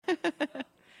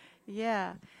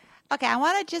Yeah. Okay, I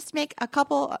want to just make a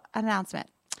couple announcement.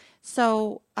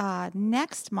 So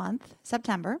next month,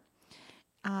 September,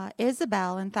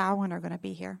 Isabel and Tharwin are going to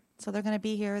be here. So they're going to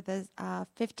be here the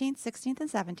 15th, 16th, and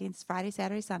 17th, Friday,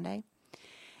 Saturday, Sunday.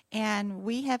 And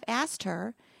we have asked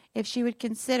her if she would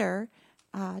consider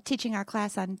teaching our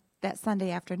class on that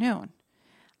Sunday afternoon.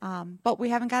 But we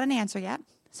haven't got an answer yet.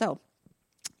 So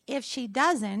if she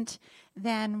doesn't,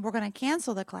 then we're going to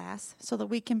cancel the class so that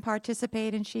we can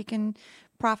participate and she can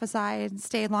prophesy and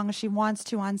stay as long as she wants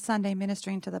to on Sunday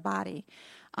ministering to the body.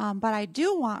 But I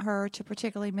do want her to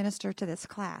particularly minister to this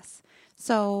class.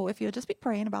 So if you'll just be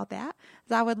praying about that,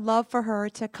 I would love for her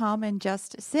to come and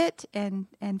just sit and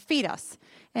feed us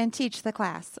and teach the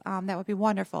class. That would be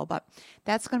wonderful. But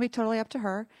that's going to be totally up to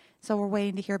her. So we're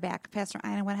waiting to hear back. Pastor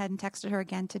Ina went ahead and texted her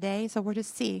again today, so we'll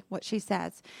just see what she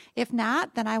says. If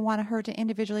not, then I want her to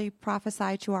individually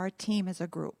prophesy to our team as a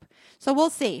group. So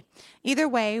we'll see. Either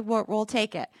way, we'll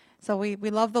take it. So we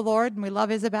love the Lord, and we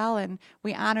love Isabel, and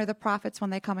we honor the prophets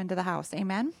when they come into the house.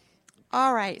 Amen?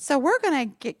 All right, so we're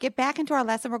going to get back into our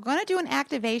lesson. We're going to do an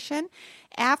activation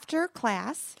after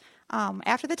class.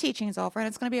 After the teaching is over, and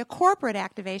it's going to be a corporate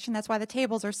activation. That's why the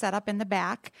tables are set up in the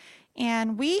back.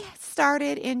 And we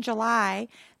started in July,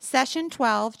 session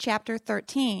 12, chapter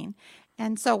 13.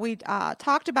 And so we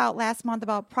talked about last month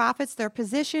about prophets, their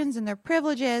positions and their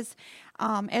privileges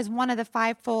as one of the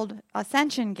fivefold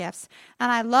ascension gifts.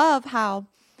 And I love how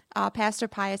Pastor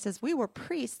Pius says, we were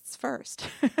priests first,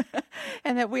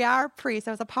 and that we are priests.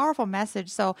 That was a powerful message.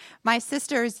 So my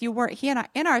sisters, you weren't here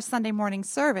in our Sunday morning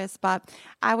service, but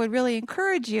I would really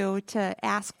encourage you to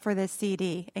ask for this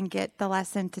CD and get the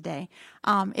lesson today.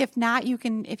 If not, you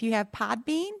can, if you have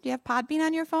Podbean, do you have Podbean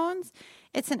on your phones?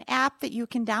 It's an app that you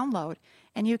can download,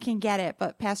 and you can get it.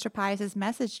 But Pastor Pius's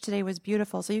message today was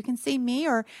beautiful. So you can see me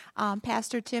or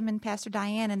Pastor Tim and Pastor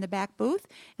Diane in the back booth,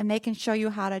 and they can show you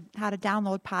how to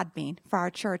download Podbean for our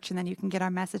church, and then you can get our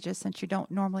messages since you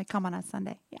don't normally come on a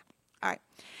Sunday. Yeah. All right.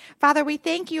 Father, we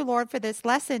thank you, Lord, for this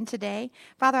lesson today.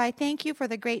 Father, I thank you for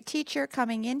the great teacher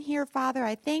coming in here, Father.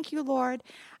 I thank you, Lord,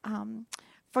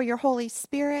 for your Holy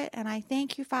Spirit, and I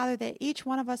thank you, Father, that each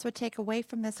one of us would take away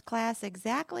from this class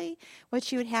exactly what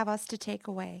you would have us to take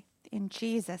away. In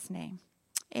Jesus' name,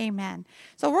 amen.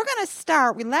 So we're going to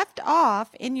start. We left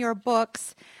off in your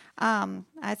books,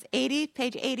 that's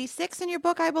page 86 in your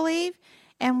book, I believe,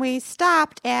 and we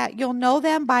stopped at, you'll know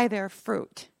them by their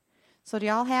fruit. So do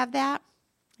y'all have that?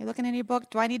 You're looking in your book.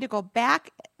 Do I need to go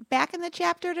back in the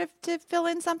chapter to fill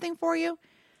in something for you?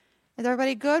 Is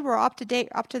everybody good? We're up to date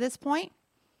up to this point?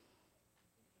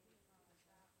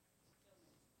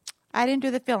 I didn't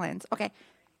do the fill-ins. Okay.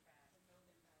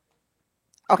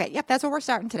 Okay, yep, that's where we're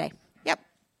starting today. Yep,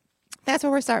 that's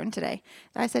where we're starting today.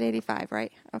 I said 85,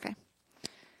 right? Okay.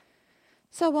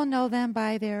 So we'll know them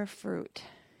by their fruit.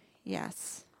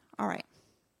 Yes. All right.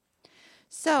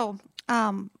 So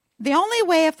the only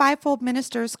way a fivefold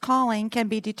minister's calling can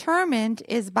be determined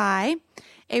is by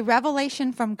a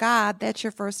revelation from God. That's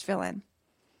your first fill-in.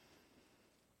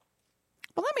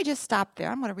 But let me just stop there.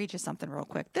 I'm going to read you something real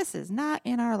quick. This is not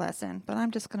in our lesson, but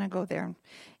I'm just going to go there.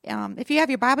 If you have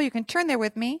your Bible, you can turn there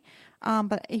with me.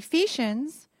 But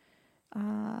Ephesians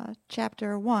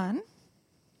chapter 1.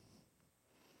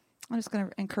 I'm just going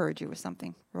to encourage you with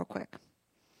something real quick.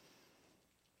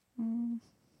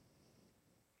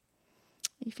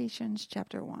 Ephesians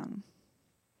chapter 1.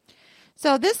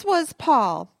 So this was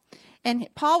Paul. And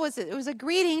it was a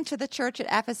greeting to the church at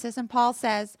Ephesus, and Paul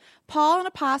says, Paul, an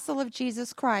apostle of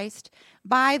Jesus Christ,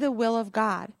 by the will of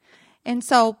God. And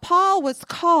so Paul was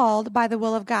called by the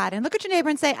will of God. And look at your neighbor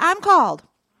and say, I'm called.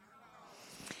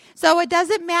 So it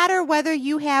doesn't matter whether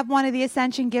you have one of the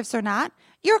ascension gifts or not.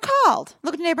 You're called.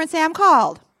 Look at your neighbor and say, I'm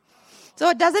called. So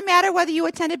it doesn't matter whether you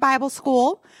attended Bible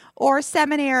school or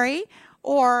seminary,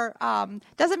 or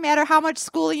doesn't matter how much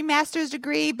schooling, master's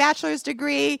degree, bachelor's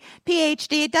degree,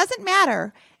 PhD, it doesn't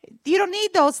matter. You don't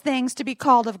need those things to be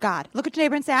called of God. Look at your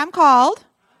neighbor and say, I'm called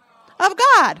of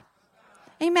God.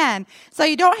 Amen. So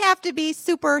you don't have to be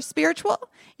super spiritual.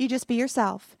 You just be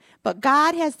yourself. But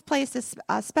God has placed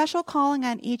a special calling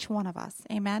on each one of us.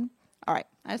 Amen. All right.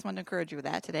 I just wanted to encourage you with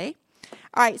that today.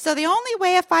 All right. So the only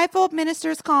way a fivefold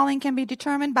minister's calling can be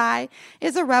determined by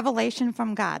is a revelation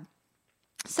from God.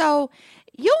 So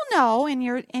you'll know in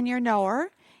your knower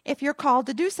if you're called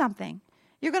to do something.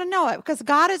 You're going to know it because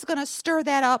God is going to stir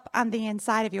that up on the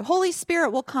inside of you. Holy Spirit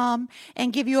will come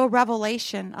and give you a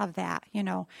revelation of that, you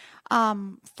know.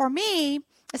 For me,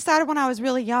 it started when I was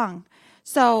really young.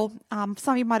 So some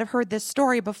of you might have heard this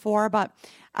story before, but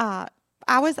I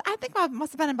think I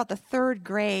must have been in about the third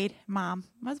grade, Mom.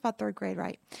 I was about third grade,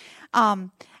 right? And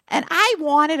I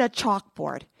wanted a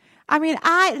chalkboard. I mean,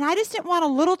 I just didn't want a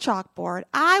little chalkboard.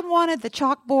 I wanted the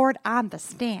chalkboard on the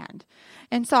stand.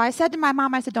 And so I said to my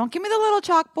mom, I said, don't give me the little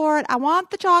chalkboard. I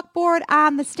want the chalkboard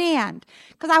on the stand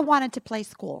because I wanted to play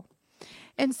school.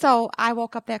 And so I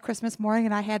woke up that Christmas morning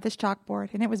and I had this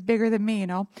chalkboard and it was bigger than me,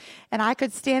 and I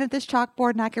could stand at this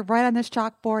chalkboard and I could write on this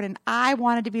chalkboard, and I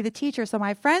wanted to be the teacher. So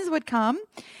my friends would come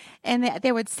and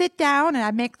they would sit down, and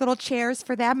I'd make little chairs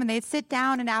for them, and they'd sit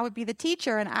down and I would be the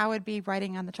teacher and I would be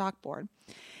writing on the chalkboard.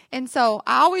 And so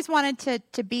I always wanted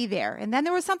to be there. And then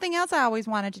there was something else I always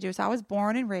wanted to do. So I was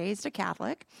born and raised a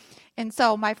Catholic. And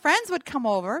so my friends would come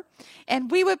over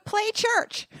and we would play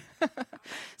church.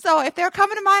 So if they're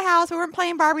coming to my house, we weren't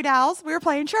playing Barbie dolls, we were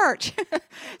playing church.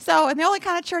 And the only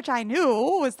kind of church I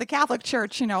knew was the Catholic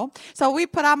church, So we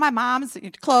put on my mom's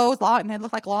clothes, and they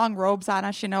looked like long robes on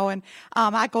us, and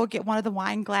I'd go get one of the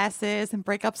wine glasses and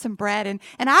break up some bread, and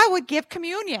I would give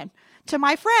communion to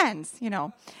my friends,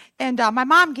 And my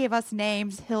mom gave us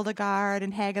names, Hildegard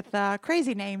and Hagatha,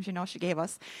 crazy names, she gave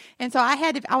us. And so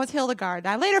I was Hildegard.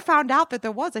 I later found out that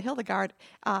there was a Hildegard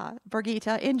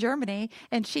Birgitta in Germany,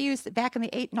 and she used back in the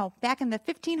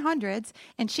 1500s,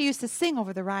 and she used to sing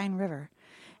over the Rhine River.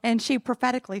 And she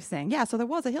prophetically sang. Yeah, so there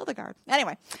was a Hildegard.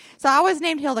 Anyway, so I was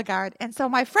named Hildegard, and so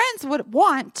my friends would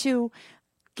want to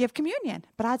give communion,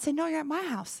 but I'd say, no, you're at my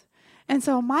house. And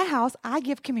so in my house, I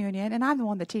give communion, and I'm the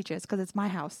one that teaches because it's my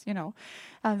house, The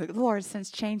Lord has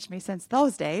since changed me since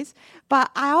those days.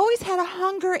 But I always had a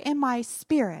hunger in my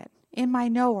spirit, in my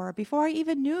knower, before I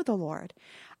even knew the Lord.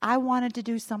 I wanted to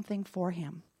do something for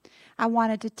him. I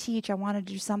wanted to teach. I wanted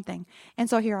to do something. And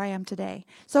so here I am today.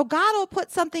 So God will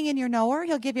put something in your knower.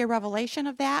 He'll give you a revelation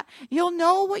of that. You'll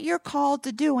know what you're called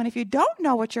to do. And if you don't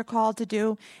know what you're called to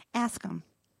do, ask him.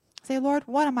 Say, Lord,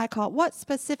 what am I called? What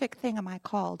specific thing am I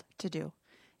called to do?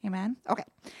 Amen? Okay.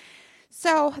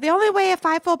 So the only way a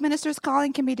fivefold minister's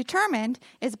calling can be determined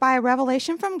is by a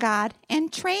revelation from God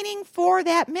and training for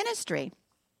that ministry.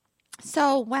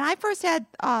 So when I first had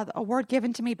a word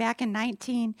given to me back in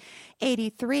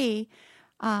 1983,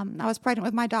 I was pregnant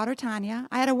with my daughter, Tanya.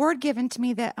 I had a word given to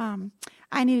me that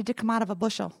I needed to come out of a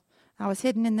bushel. I was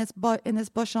hidden in this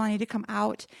bushel. I needed to come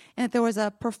out, and that there was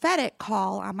a prophetic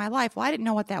call on my life. Well, I didn't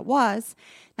know what that was.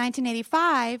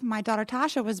 1985, my daughter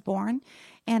Tasha was born,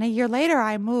 and a year later,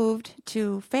 I moved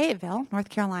to Fayetteville, North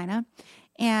Carolina,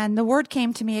 and the word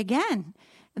came to me again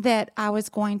that I was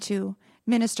going to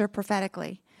minister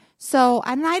prophetically. So,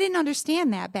 and I didn't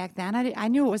understand that back then. I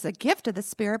knew it was a gift of the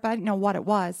Spirit, but I didn't know what it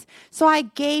was. So I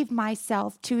gave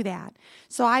myself to that.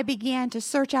 So I began to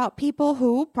search out people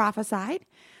who prophesied.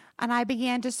 And I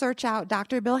began to search out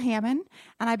Dr. Bill Hammond,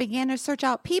 and I began to search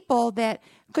out people that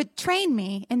could train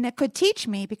me and that could teach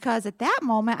me, because at that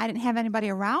moment I didn't have anybody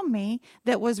around me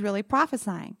that was really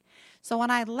prophesying. So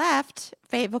when I left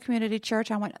Fayetteville Community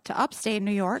Church, I went to upstate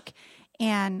New York,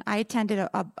 and I attended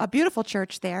a beautiful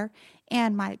church there.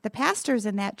 And the pastors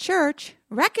in that church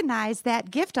recognized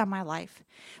that gift on my life.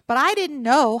 But I didn't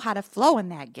know how to flow in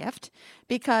that gift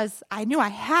because I knew I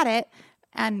had it,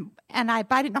 but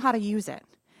I didn't know how to use it.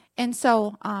 And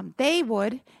so they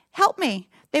would help me.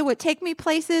 They would take me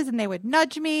places, and they would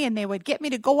nudge me, and they would get me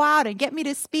to go out and get me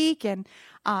to speak. And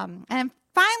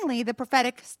finally, the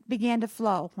prophetic began to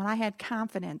flow. When I had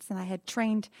confidence and I had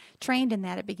trained in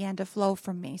that, it began to flow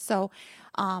from me. So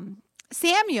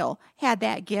Samuel had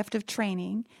that gift of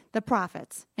training the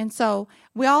prophets. And so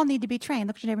we all need to be trained.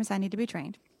 Look at your neighbor and say, I need to be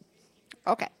trained.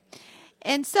 Okay.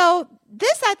 And so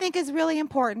this, I think, is really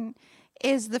important,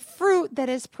 is the fruit that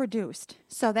is produced.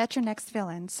 So that's your next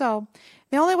fill-in. So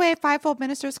the only way a fivefold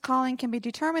minister's calling can be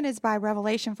determined is by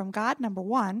revelation from God, number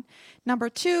one. Number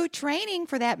two, training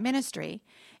for that ministry.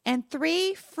 And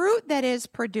three, fruit that is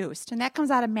produced. And that comes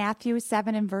out of Matthew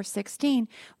 7 and verse 16,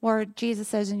 where Jesus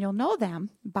says, and you'll know them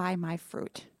by my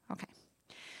fruit. Okay.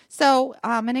 So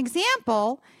an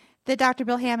example that Dr.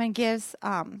 Bill Hammond gives,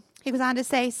 he goes on to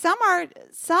say, some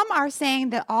are saying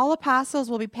that all apostles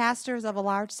will be pastors of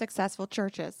large, successful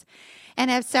churches and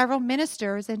have several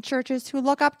ministers in churches who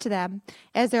look up to them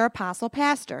as their apostle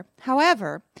pastor.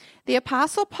 However, the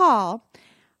apostle Paul,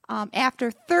 after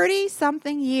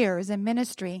 30-something years in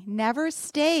ministry, never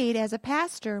stayed as a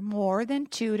pastor more than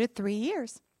 2 to 3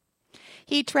 years.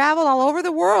 He traveled all over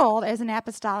the world as an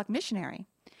apostolic missionary,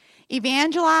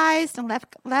 evangelized and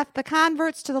left the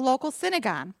converts to the local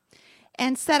synagogue,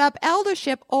 and set up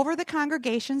eldership over the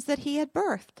congregations that he had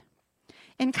birthed.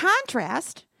 In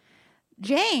contrast,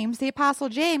 James, the Apostle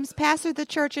James, pastored the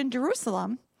church in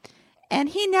Jerusalem, and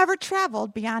he never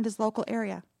traveled beyond his local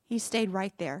area. He stayed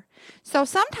right there. So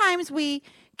sometimes we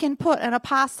can put an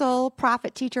apostle,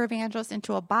 prophet, teacher, evangelist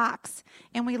into a box,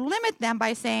 and we limit them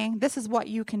by saying, this is what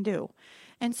you can do.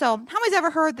 And so, how many's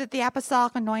ever heard that the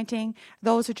apostolic anointing,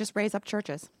 those who just raise up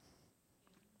churches?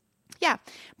 Yeah,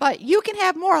 but you can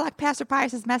have more, like Pastor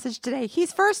Pius's message today.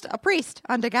 He's first a priest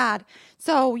unto God.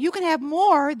 So you can have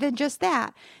more than just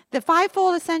that. The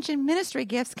fivefold ascension ministry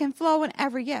gifts can flow in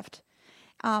every gift.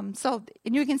 And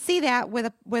you can see that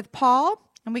with Paul,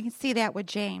 and we can see that with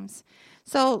James.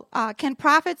 So can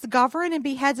prophets govern and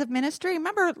be heads of ministry?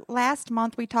 Remember last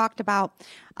month we talked about,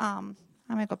 I'm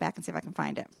going to go back and see if I can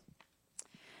find it.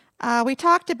 We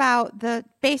talked about the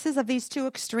basis of these two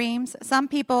extremes. Some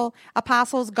people,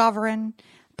 apostles govern,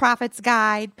 prophets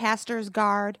guide, pastors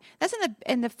guard. That's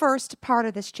in the first part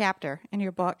of this chapter in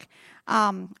your book.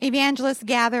 Evangelists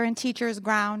gather and teachers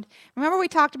ground. Remember we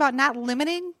talked about not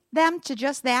limiting them to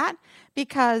just that,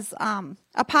 because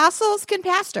apostles can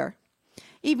pastor.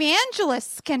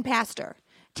 Evangelists can pastor.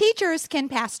 Teachers can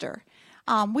pastor.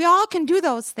 We all can do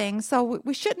those things, so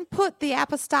we shouldn't put the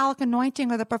apostolic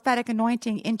anointing or the prophetic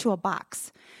anointing into a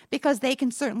box, because they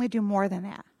can certainly do more than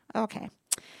that. Okay.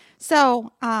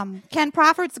 So, can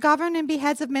prophets govern and be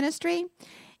heads of ministry?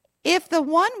 If the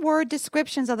one-word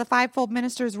descriptions of the fivefold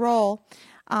minister's role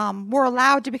were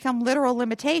allowed to become literal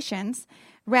limitations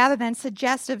rather than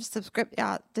suggestive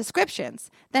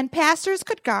descriptions, then pastors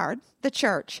could guard the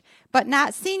church, but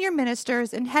not senior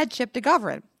ministers in headship to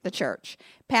govern the church.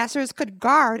 Pastors could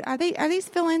guard. Are these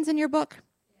fill-ins in your book?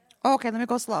 Okay, let me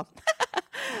go slow.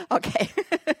 Okay.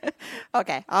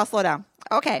 Okay, I'll slow down.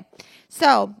 Okay,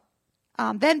 so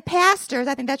then pastors,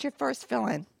 I think that's your first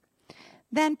fill-in.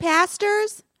 Then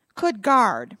pastors could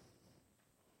guard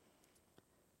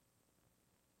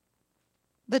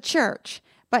the church,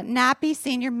 but not be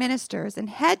senior ministers in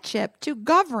headship to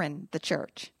govern the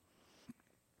church.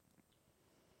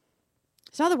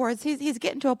 So in other words, he's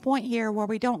getting to a point here where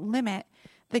we don't limit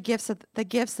the gifts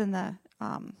and the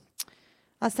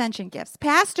ascension gifts.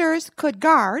 Pastors could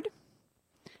guard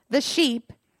the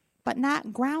sheep, but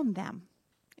not ground them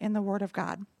in the Word of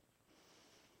God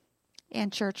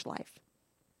and church life.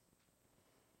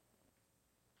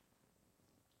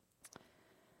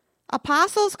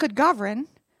 Apostles could govern,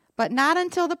 but not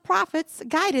until the prophets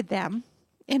guided them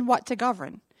in what to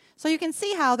govern. So you can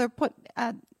see how they're put.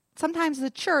 Sometimes the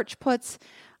church puts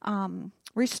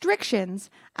restrictions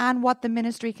on what the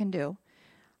ministry can do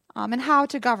and how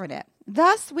to govern it.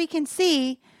 Thus, we can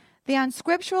see the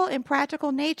unscriptural and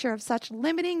practical nature of such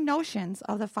limiting notions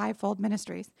of the fivefold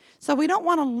ministries. So we don't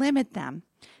want to limit them,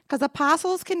 because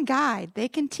apostles can guide, they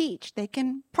can teach, they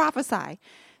can prophesy.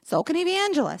 So can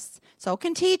evangelists, so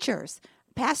can teachers,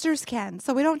 pastors can.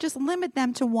 So we don't just limit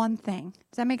them to one thing.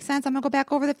 Does that make sense? I'm going to go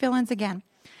back over the fill-ins again.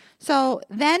 So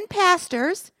then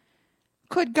pastors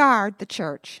could guard the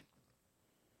church.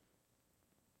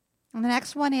 And the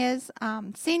next one is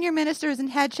senior ministers in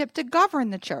headship to govern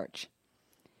the church.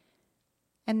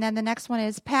 And then the next one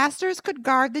is pastors could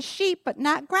guard the sheep but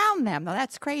not ground them. Now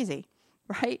that's crazy,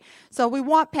 right? So we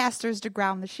want pastors to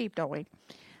ground the sheep, don't we?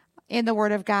 In the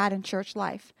Word of God and church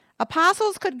life.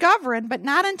 Apostles could govern, but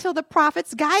not until the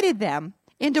prophets guided them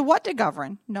into what to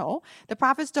govern. No, the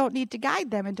prophets don't need to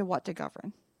guide them into what to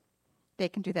govern. They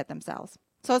can do that themselves.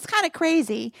 So it's kind of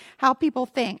crazy how people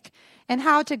think and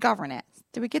how to govern it.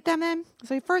 Did we get them in?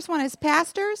 So the first one is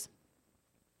pastors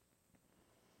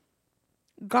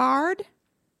guard,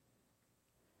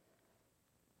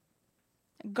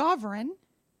 govern,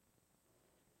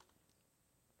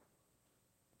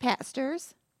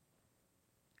 pastors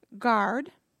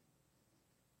guard,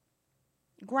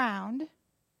 ground.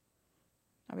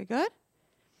 Are we good?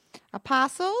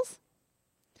 Apostles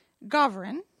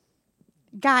govern,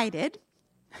 guided,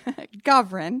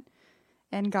 govern,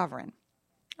 and govern.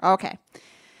 Okay.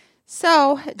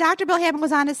 So Dr. Bill Hammond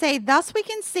goes on to say, thus we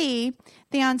can see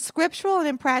the unscriptural and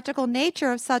impractical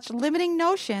nature of such limiting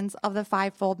notions of the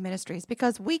fivefold ministries,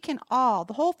 because we can all,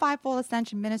 the whole fivefold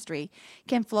ascension ministry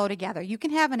can flow together. You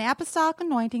can have an apostolic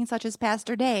anointing such as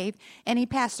Pastor Dave, and he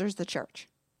pastors the church,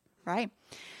 right?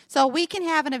 So we can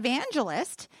have an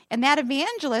evangelist, and that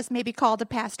evangelist may be called to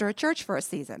pastor a church for a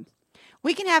season.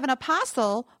 We can have an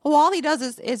apostle who all he does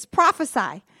is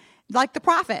prophesy, like the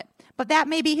prophet. But that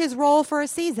may be his role for a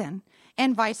season,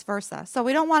 and vice versa. So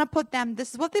we don't want to put them,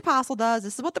 this is what the apostle does,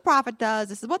 this is what the prophet does,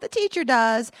 this is what the teacher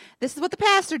does, this is what the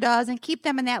pastor does, and keep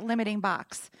them in that limiting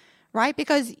box, right?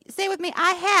 Because, say with me,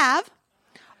 I have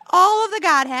all of the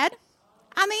Godhead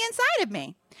on the inside of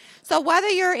me. So whether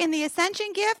you're in the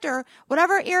ascension gift or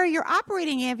whatever area you're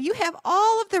operating in, you have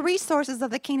all of the resources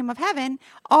of the kingdom of heaven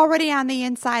already on the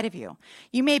inside of you.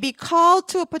 You may be called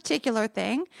to a particular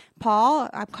thing. Paul,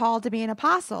 I'm called to be an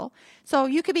apostle. So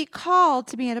you could be called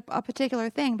to be a particular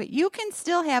thing, but you can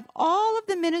still have all of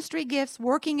the ministry gifts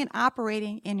working and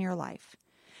operating in your life.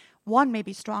 One may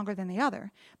be stronger than the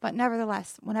other, but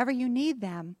nevertheless, whenever you need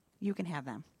them, you can have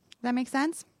them. Does that make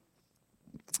sense?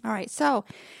 All right, so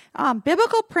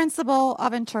biblical principle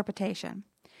of interpretation.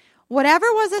 Whatever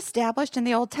was established in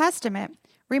the Old Testament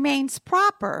remains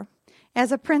proper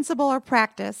as a principle or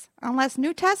practice unless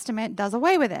New Testament does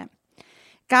away with it.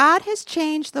 God has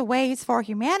changed the ways for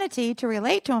humanity to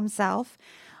relate to himself,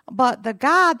 but the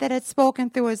God that had spoken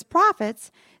through his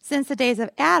prophets since the days of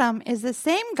Adam is the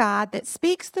same God that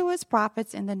speaks through his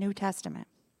prophets in the New Testament.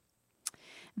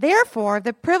 Therefore,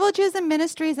 the privileges and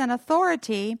ministries and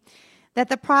authority that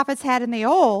the prophets had in the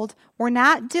Old were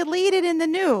not deleted in the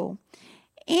New,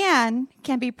 and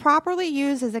can be properly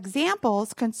used as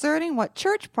examples concerning what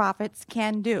church prophets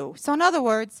can do. So in other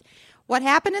words, what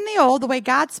happened in the Old, the way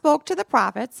God spoke to the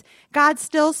prophets, God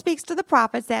still speaks to the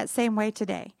prophets that same way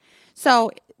today.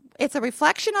 So it's a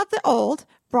reflection of the Old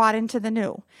brought into the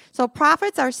New. So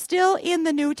prophets are still in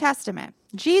the New Testament.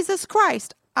 Jesus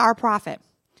Christ, our prophet.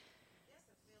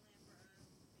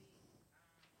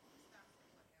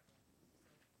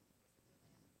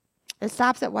 It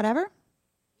stops at whatever?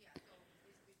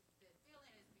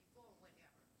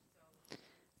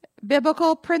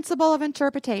 Biblical principle of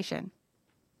interpretation.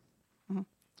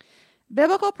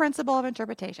 Biblical principle of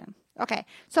interpretation. Okay,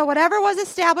 so whatever was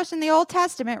established in the Old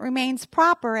Testament remains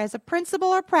proper as a principle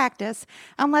or practice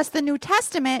unless the New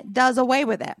Testament does away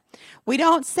with it. We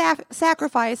don't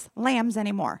sacrifice lambs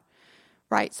anymore,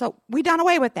 right? So we done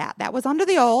away with that. That was under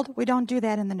the Old. We don't do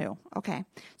that in the New. Okay,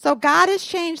 so God has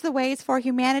changed the ways for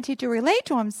humanity to relate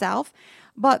to himself,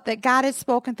 but that God has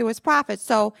spoken through his prophets.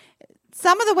 So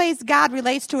some of the ways God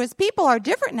relates to his people are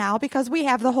different now because we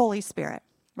have the Holy Spirit,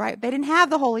 right? They didn't have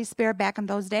the Holy Spirit back in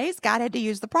those days. God had to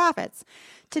use the prophets.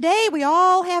 Today, we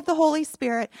all have the Holy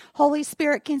Spirit. Holy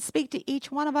Spirit can speak to each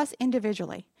one of us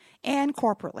individually and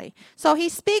corporately. So he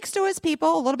speaks to his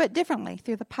people a little bit differently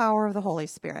through the power of the Holy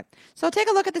Spirit. So take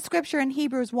a look at the scripture in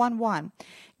Hebrews 1:1.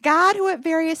 God, who at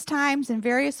various times in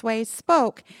various ways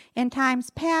spoke in times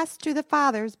past to the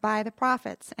fathers by the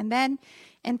prophets. And then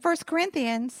in 1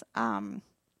 Corinthians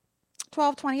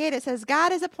 12:28, it says,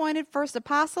 God has appointed first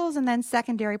apostles and then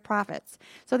secondary prophets.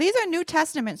 So these are New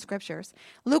Testament scriptures.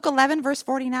 Luke 11, verse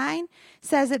 49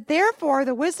 says that therefore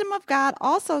the wisdom of God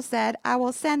also said, I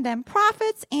will send them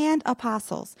prophets and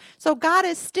apostles. So God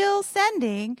is still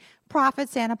sending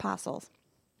prophets and apostles.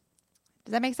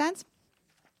 Does that make sense?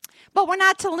 But we're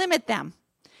not to limit them.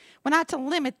 We're not to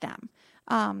limit them.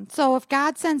 So if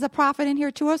God sends a prophet in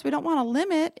here to us, we don't want to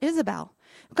limit Isabel.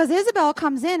 Because Isabel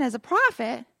comes in as a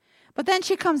prophet, but then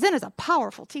she comes in as a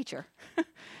powerful teacher,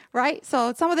 right?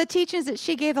 So some of the teachings that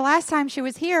she gave the last time she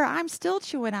was here, I'm still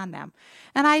chewing on them.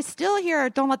 And I still hear,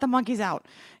 don't let the monkeys out.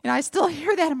 I still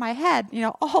hear that in my head,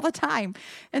 all the time.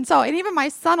 And even my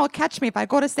son will catch me if I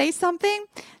go to say something,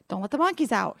 don't let the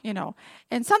monkeys out,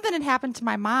 And something had happened to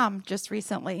my mom just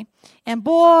recently. And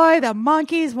boy, the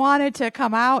monkeys wanted to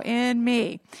come out in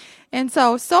me. And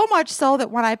so much so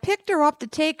that when I picked her up to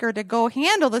take her to go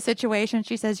handle the situation,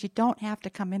 she says, you don't have to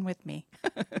come in with me.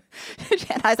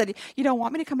 And I said, you don't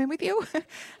want me to come in with you?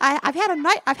 I've had a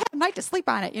night to sleep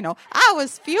on it, I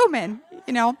was fuming,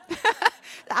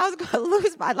 I was going to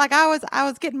lose I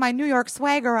was getting my New York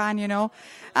swagger on,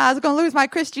 I was going to lose my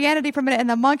Christianity for a minute, and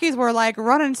the monkeys were like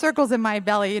running circles in my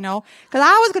belly, because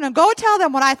I was going to go tell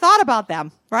them what I thought about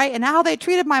them, right? And how they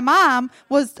treated my mom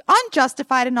was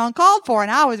unjustified and uncalled for,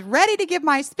 and I was ready to give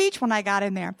my speech when I got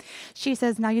in there. She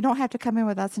says, now you don't have to come in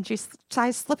with us, and she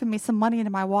tries slipping me some money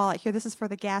into my wallet. Here, this is for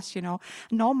the gas,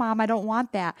 No, Mom, I don't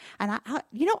want that. And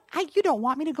you don't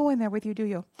want me to go in there with you, do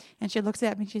you? And she looks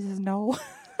at me and she says, no.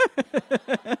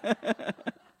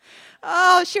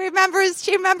 Oh, she remembers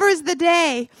the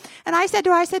day. And I said to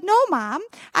her, no, Mom.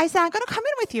 I said, I'm going to come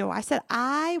in with you. I said,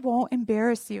 I won't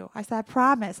embarrass you. I said, I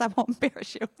promise I won't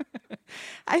embarrass you.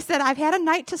 I said, I've had a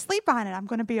night to sleep on it. I'm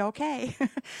going to be okay.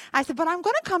 I said, but I'm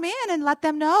going to come in and let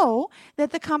them know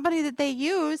that the company that they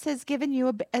use has given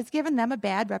them a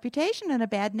bad reputation and a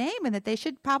bad name, and that they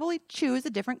should probably choose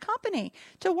a different company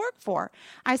to work for.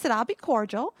 I said, I'll be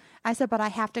cordial. I said, but I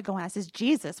have to go in. I said,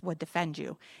 Jesus would defend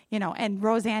you, and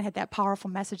Roseanne had that powerful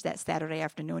message that Saturday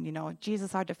afternoon,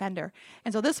 Jesus, our defender.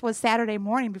 And so this was Saturday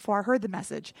morning before I heard the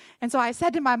message. And so I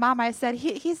said to my mom, I said,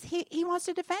 he wants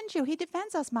to defend you. He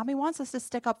defends us, Mom. He wants us to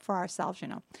stick up for ourselves,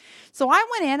 So I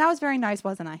went in. I was very nice,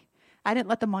 wasn't I? I didn't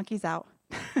let the monkeys out.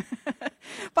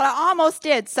 But I almost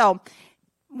did. So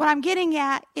what I'm getting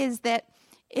at is that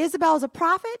Isabel's a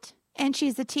prophet and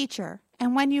she's a teacher.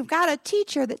 And when you've got a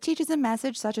teacher that teaches a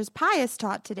message such as Pius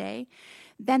taught today,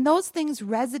 then those things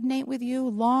resonate with you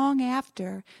long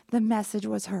after the message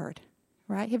was heard,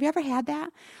 right? Have you ever had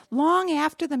that? Long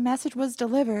after the message was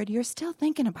delivered, you're still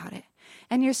thinking about it,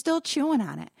 and you're still chewing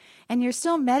on it, and you're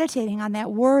still meditating on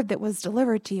that word that was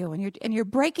delivered to you, and you're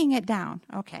breaking it down.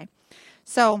 Okay,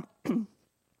 so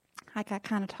I got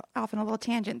kind of off on a little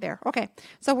tangent there. Okay,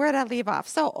 so where did I leave off?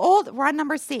 So we're on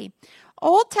number C.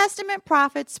 Old Testament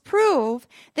prophets prove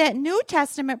that New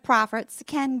Testament prophets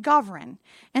can govern.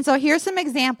 And so here's some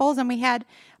examples, and we had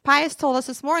Pius told us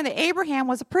this morning that Abraham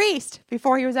was a priest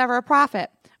before he was ever a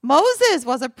prophet. Moses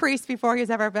was a priest before he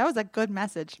was ever. That was a good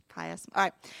message, Pius. All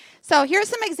right, so here's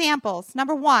some examples.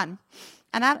 Number one,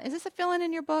 and is this a fill-in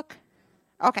in your book?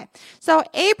 Okay, so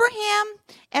Abraham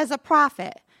as a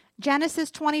prophet. Genesis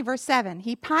 20, verse 7.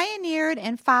 He pioneered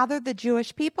and fathered the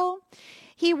Jewish people.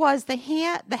 He was the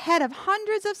head of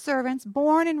hundreds of servants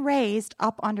born and raised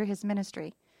up under his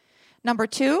ministry. Number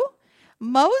two,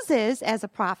 Moses as a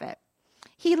prophet.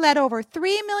 He led over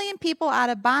 3 million people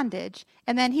out of bondage,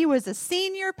 and then he was a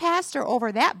senior pastor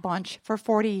over that bunch for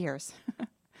 40 years.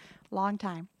 Long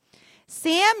time.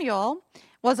 Samuel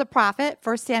was a prophet,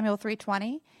 1 Samuel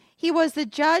 3:20. He was the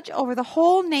judge over the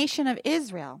whole nation of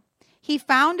Israel. He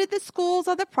founded the schools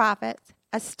of the prophets,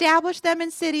 established them in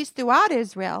cities throughout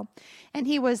Israel, and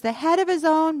he was the head of his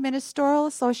own ministerial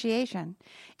association,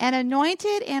 and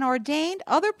anointed and ordained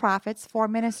other prophets for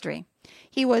ministry.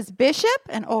 He was bishop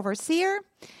and overseer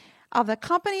of the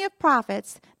company of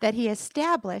prophets that he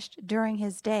established during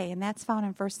his day, and that's found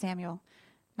in 1 Samuel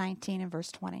 19 and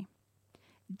verse 20.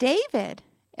 David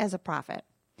as a prophet.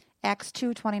 Acts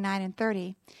 2:29 and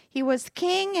 30. He was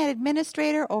king and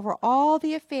administrator over all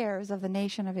the affairs of the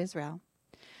nation of Israel.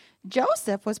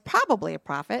 Joseph was probably a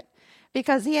prophet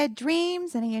because he had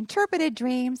dreams and he interpreted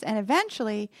dreams and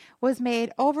eventually was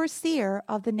made overseer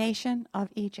of the nation of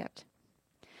Egypt.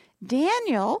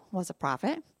 Daniel was a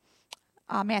prophet.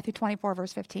 Matthew 24,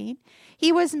 verse 15.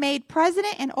 He was made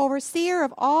president and overseer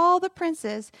of all the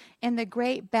princes in the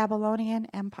great Babylonian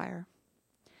Empire.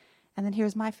 And then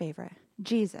here's my favorite.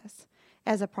 Jesus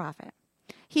as a prophet.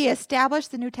 He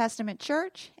established the New Testament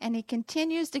church, and he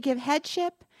continues to give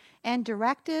headship and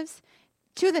directives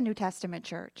to the New Testament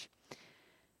church.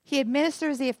 He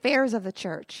administers the affairs of the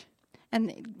church.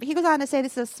 And he goes on to say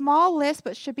this is a small list,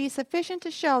 but should be sufficient to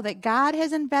show that God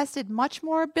has invested much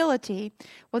more ability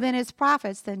within his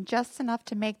prophets than just enough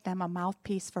to make them a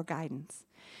mouthpiece for guidance.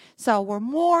 So we're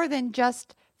more than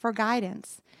just for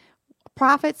guidance.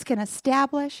 Prophets can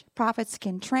establish, prophets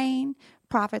can train,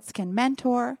 prophets can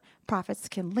mentor, prophets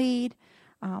can lead.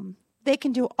 They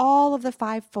can do all of the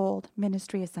fivefold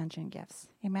ministry ascension gifts.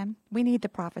 Amen? We need the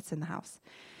prophets in the house.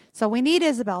 So we need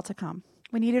Isabel to come.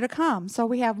 We need her to come. So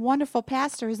we have wonderful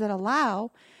pastors that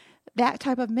allow that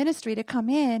type of ministry to come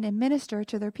in and minister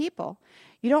to their people.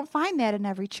 You don't find that in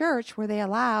every church where they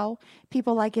allow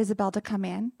people like Isabel to come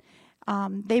in.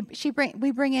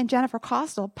 We bring in Jennifer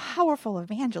Costal, powerful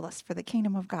evangelist for the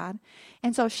kingdom of God.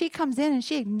 And so she comes in and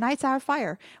she ignites our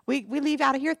fire. We leave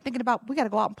out of here thinking about, we got to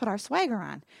go out and put our swagger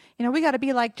on. You know, we got to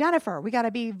be like Jennifer. We got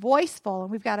to be voiceful,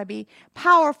 and we've got to be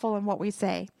powerful in what we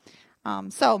say.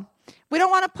 So we don't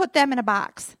want to put them in a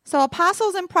box. So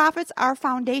apostles and prophets are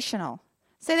foundational.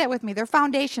 Say that with me. They're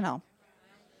foundational.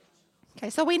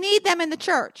 Okay, so we need them in the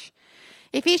church.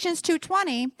 Ephesians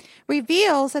 2:20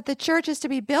 reveals that the church is to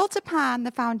be built upon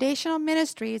the foundational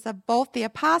ministries of both the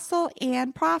apostle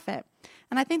and prophet.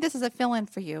 And I think this is a fill-in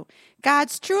for you.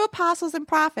 God's true apostles and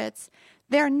prophets,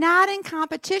 they're not in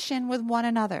competition with one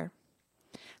another.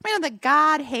 I know that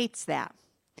God hates that.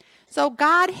 So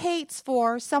God hates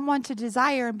for someone to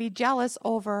desire and be jealous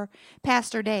over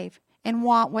Pastor Dave and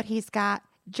want what he's got,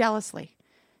 jealously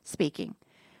speaking.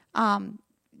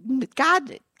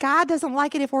 God doesn't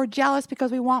like it if we're jealous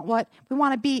because we want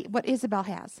to be what Isabel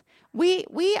has. We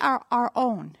are our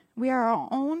own. We are our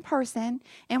own person,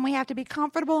 and we have to be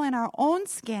comfortable in our own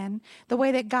skin the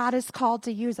way that God is called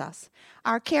to use us.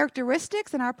 Our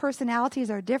characteristics and our personalities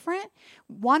are different.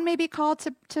 One may be called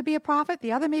to be a prophet.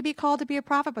 The other may be called to be a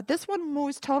prophet, but this one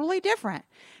moves totally different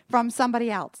from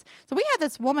somebody else. So we had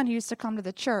this woman who used to come to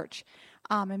the church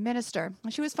and minister.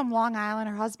 She was from Long Island.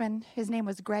 Her husband, his name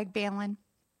was Greg Banlin.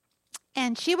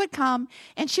 And she would come,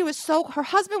 and her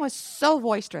husband was so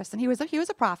boisterous, and he was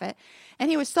a prophet,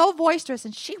 and he was so boisterous,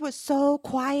 and she was so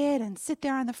quiet and sit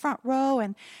there on the front row,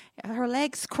 and her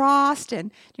legs crossed. And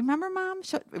do you remember, Mom?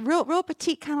 Real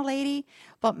petite kind of lady.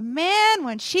 But man,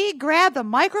 when she grabbed the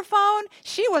microphone,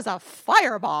 she was a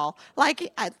fireball. Like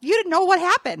you didn't know what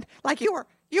happened. Like you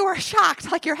were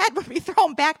shocked. Like your head would be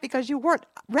thrown back because you weren't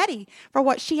ready for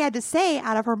what she had to say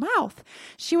out of her mouth.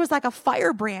 She was like a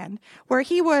firebrand, where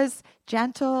he was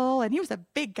gentle, and he was a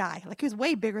big guy, like he was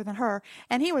way bigger than her,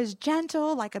 and he was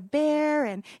gentle like a bear,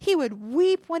 and he would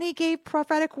weep when he gave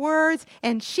prophetic words,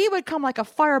 and she would come like a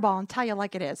fireball and tell you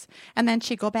like it is. And then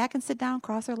she'd go back and sit down,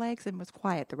 cross her legs, and was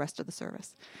quiet the rest of the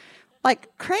service.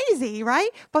 Like crazy, right?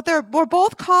 But we're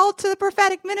both called to the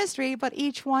prophetic ministry, but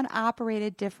each one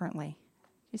operated differently.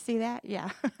 You see that? Yeah.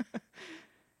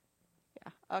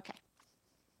 Yeah, okay.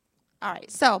 All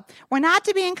right, so we're not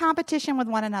to be in competition with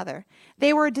one another.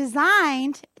 They were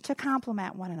designed to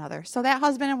complement one another. So that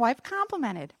husband and wife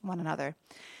complemented one another.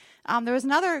 There was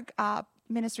another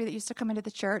ministry that used to come into the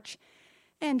church,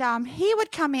 and he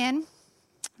would come in.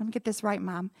 Let me get this right,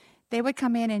 Mom. They would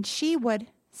come in, and she would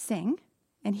sing,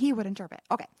 and he would interpret.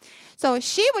 Okay, so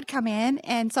she would come in,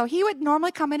 and so he would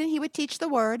normally come in, and he would teach the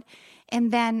word,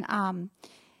 and then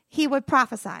he would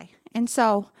prophesy. And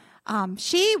so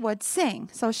she would sing.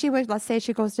 So she would, let's say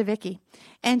she goes to Vicky,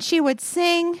 and she would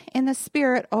sing in the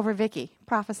spirit over Vicky,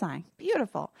 prophesying.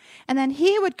 Beautiful. And then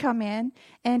he would come in,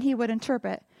 and he would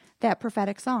interpret that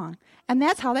prophetic song. And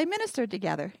that's how they ministered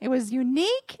together. It was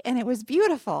unique, and it was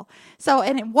beautiful. So,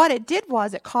 what it did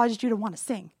was it caused you to want to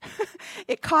sing.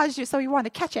 It caused you, so you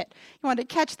wanted to catch it. You wanted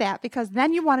to catch that, because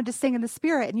then you wanted to sing in the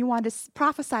spirit, and you wanted to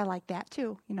prophesy like that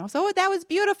too. So that was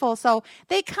beautiful. So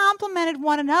they complemented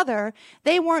one another.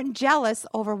 They weren't jealous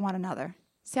over one another.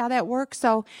 See how that works?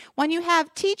 So when you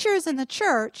have teachers in the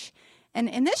church, and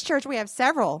in this church we have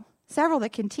several that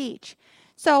can teach.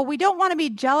 So we don't want to be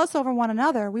jealous over one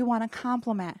another. We want to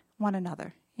complement one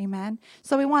another. Amen?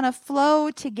 So we want to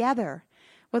flow together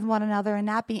with one another and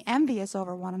not be envious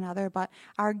over one another, but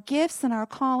our gifts and our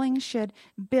callings should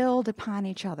build upon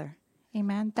each other.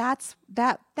 Amen?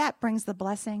 That brings the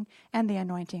blessing and the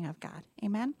anointing of God.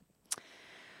 Amen?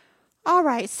 All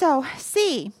right, so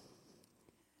C.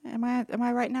 Am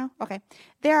I right now? Okay.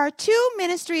 There are two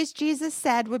ministries Jesus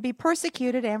said would be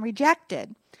persecuted and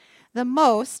rejected the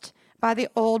most by the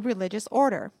old religious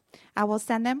order. I will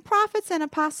send them prophets and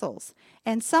apostles,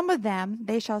 and some of them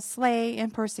they shall slay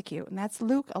and persecute. And that's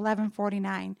Luke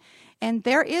 11:49. And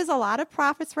there is a lot of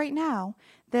prophets right now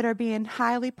that are being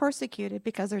highly persecuted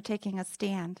because they're taking a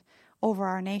stand over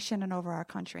our nation and over our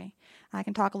country. I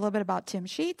can talk a little bit about Tim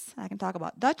Sheets. I can talk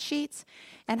about Dutch Sheets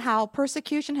and how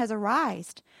persecution has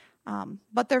arisen.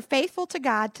 But they're faithful to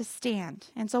God to stand.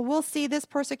 And so we'll see this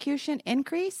persecution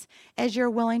increase as you're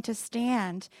willing to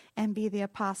stand and be the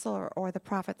apostle or the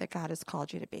prophet that God has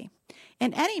called you to be.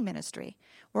 In any ministry,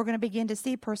 we're going to begin to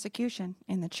see persecution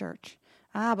in the church.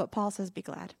 But Paul says, be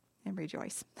glad and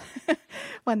rejoice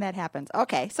when that happens.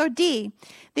 Okay, so D,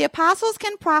 the apostles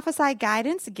can prophesy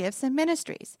guidance, gifts, and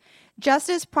ministries.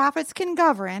 Just as prophets can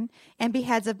govern and be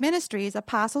heads of ministries,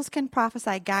 apostles can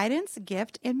prophesy guidance,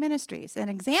 gift, and ministries. An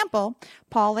example,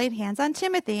 Paul laid hands on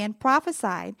Timothy and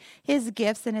prophesied his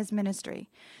gifts and his ministry.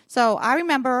 So I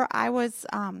remember I was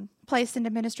placed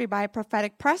into ministry by a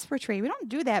prophetic presbytery. We don't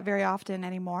do that very often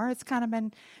anymore. It's kind of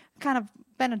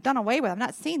been done away with. I've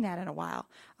not seen that in a while,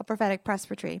 a prophetic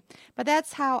presbytery. But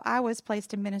that's how I was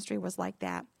placed in ministry, was like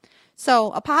that.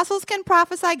 So apostles can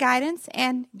prophesy guidance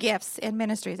and gifts in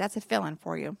ministries. That's a fill-in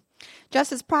for you.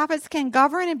 Just as prophets can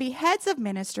govern and be heads of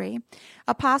ministry,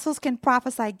 apostles can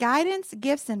prophesy guidance,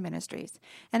 gifts, and ministries.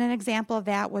 And an example of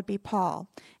that would be Paul.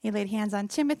 He laid hands on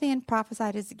Timothy and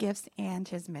prophesied his gifts and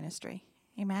his ministry.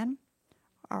 Amen?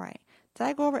 All right. Did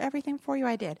I go over everything for you?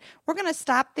 I did. We're going to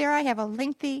stop there. I have a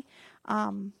lengthy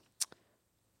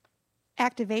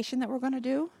activation that we're going to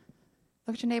do.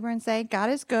 Look at your neighbor and say,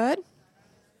 God is good.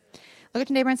 Look at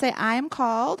your neighbor and say, I am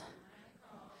called.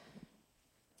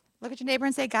 Look at your neighbor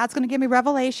and say, God's going to give me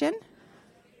revelation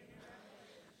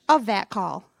of that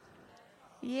call.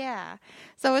 Yeah.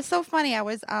 So it's so funny.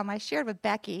 I shared with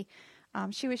Becky.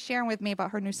 She was sharing with me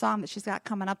about her new song that she's got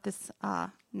coming up this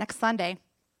next Sunday.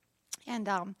 And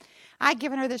I'd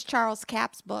given her this Charles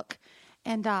Capps book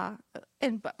and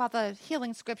about the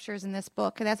healing scriptures in this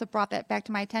book, and that's what brought that back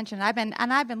to my attention. I've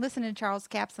been listening to Charles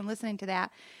Capps and listening to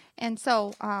that, and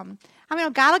so God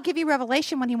will give you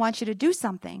revelation when He wants you to do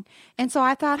something. And so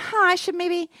I thought, I should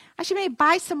maybe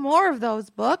buy some more of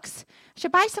those books. I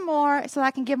should buy some more so that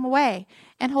I can give them away.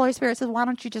 And Holy Spirit says, why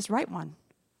don't you just write one?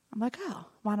 I'm like,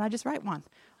 why don't I just write one?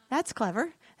 That's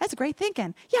clever. That's great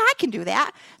thinking. Yeah, I can do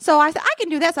that. So I said, I can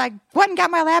do that. So I went and got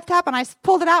my laptop, and I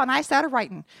pulled it out, and I started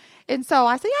writing. And so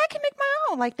I said, yeah, I can make my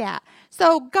own like that.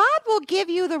 So God will give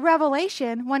you the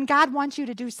revelation when God wants you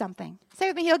to do something. Say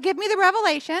with me, He'll give me the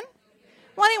revelation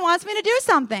when He wants me to do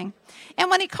something.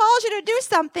 And when He calls you to do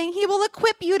something, He will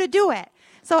equip you to do it.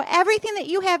 So everything that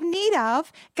you have need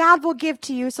of, God will give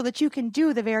to you so that you can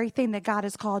do the very thing that God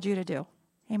has called you to do.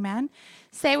 Amen.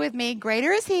 Say with me,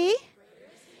 greater is he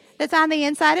that's on the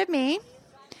inside of me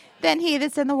than he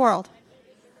that's in the world.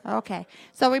 Okay.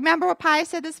 So remember what Pius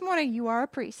said this morning. You are a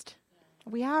priest.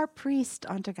 We are a priest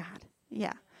unto God.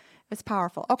 Yeah. It's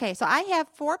powerful. Okay. So I have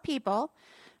 4 people.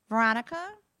 Veronica,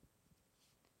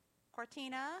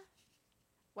 Cortina,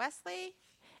 Wesley,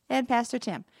 and Pastor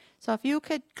Tim. So if you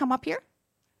could come up here.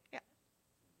 Yeah.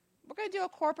 We're going to do a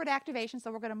corporate activation.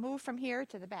 So we're going to move from here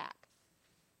to the back.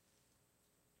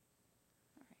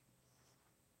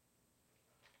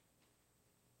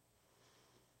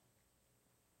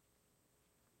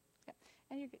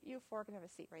 And you 4 can have a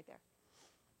seat right there.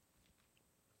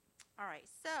 All right,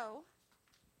 so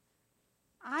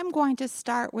I'm going to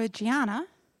start with Gianna.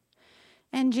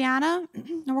 And Gianna,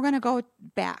 we're going to go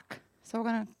back. So we're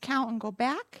going to count and go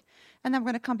back. And then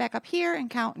we're going to come back up here and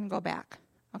count and go back.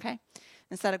 Okay?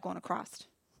 Instead of going across.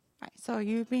 All right, so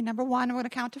you be number 1. We're going to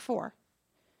count to 4.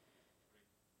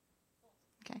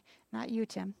 Okay, not you,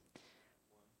 Tim.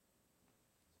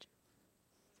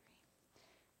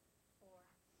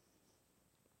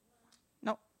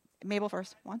 No, Mabel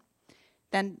first. 1.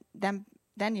 Then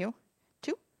you.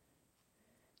 2.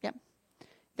 Yep.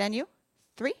 Then you.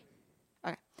 3.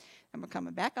 Okay. And we're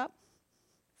coming back up.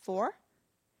 4.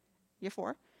 You're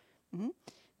 4. Mm-hmm.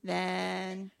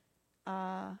 Then,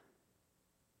 no.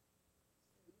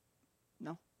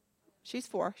 She's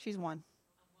 4. She's 1.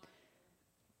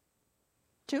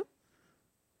 2.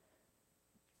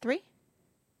 3.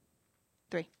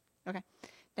 3. Okay.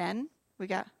 Then we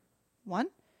got 1,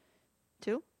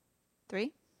 2,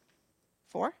 3,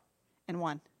 4, and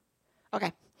 1.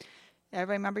 Okay.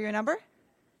 Everybody remember your number?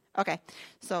 Okay.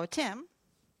 So, Tim,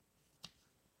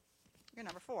 you're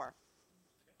number 4.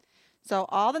 So,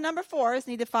 all the number 4s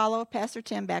need to follow Pastor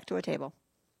Tim back to a table.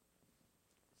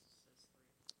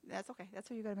 That's okay. That's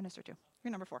who you got to minister to.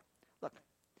 You're number 4. Look.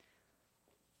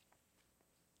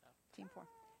 Team 4.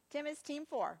 Tim is team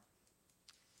 4.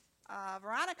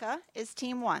 Veronica is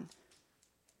team 1.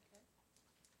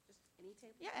 Any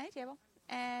table? Yeah, any table.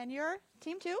 And you're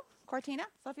team 2, Cortina.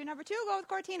 So if you're number 2, go with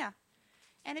Cortina.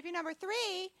 And if you're number 3,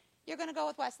 you're going to go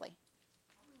with Wesley.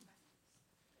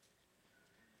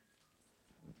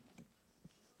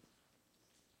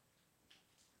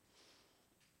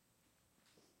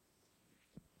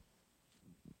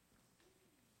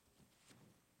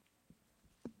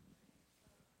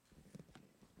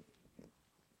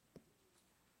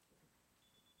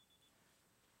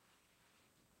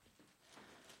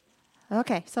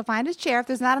 Okay, so find a chair. If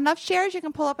there's not enough chairs, you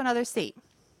can pull up another seat.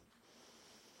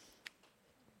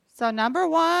 So number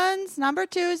 1s, number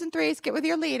 2s, and 3s, get with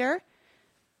your leader.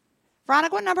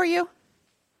 Veronica, what number are you?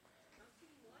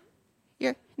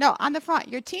 No, on the front.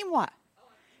 You're team what? Oh,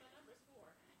 my number's 4.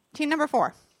 Team number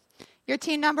 4. Your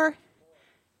team number?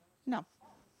 No.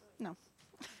 I'm team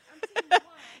 1.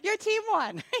 You're team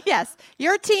 1. Yes,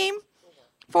 you're team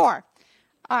 4.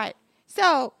 All right.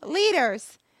 So,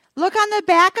 leaders, look on the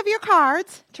back of your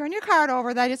cards. Turn your card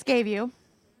over that I just gave you.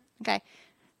 Okay.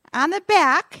 On the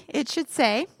back, it should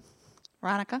say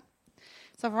Veronica.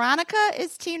 So, Veronica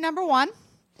is team number 1.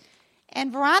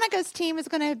 And Veronica's team is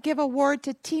going to give a word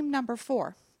to team number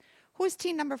 4. Who's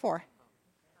team number 4?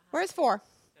 Where's 4?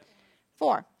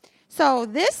 4. So,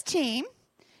 this team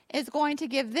is going to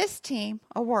give this team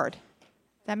a word.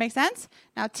 That make sense?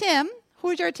 Now, Tim,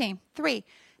 who's your team? 3.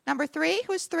 Number 3,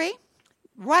 who's 3?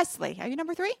 Wesley. Are you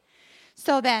number 3?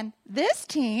 So then this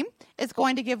team is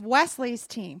going to give Wesley's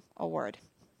team a word.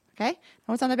 Okay?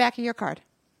 Now what's on the back of your card?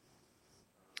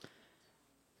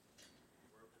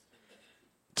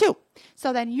 2.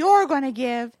 So then you're going to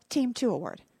give team 2 a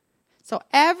word. So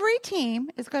every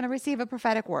team is going to receive a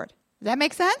prophetic word. Does that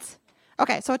make sense?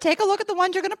 Okay, so take a look at the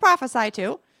ones you're going to prophesy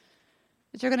to,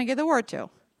 that you're going to give the word to.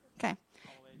 Okay.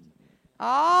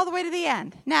 All the way to the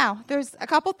end. Now, there's a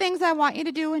couple things I want you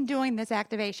to do in doing this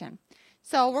activation.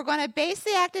 So we're going to base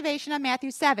the activation on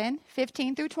Matthew 7,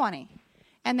 15 through 20.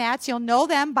 And that's, you'll know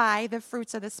them by the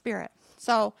fruits of the Spirit.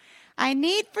 So I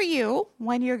need for you,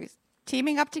 when you're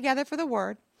teaming up together for the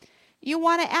word, you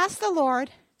want to ask the Lord,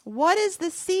 what is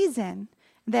the season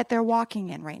that they're walking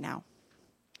in right now?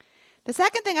 The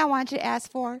second thing I want you to ask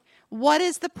for, what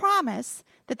is the promise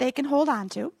that they can hold on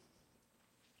to?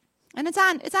 And it's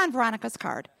on Veronica's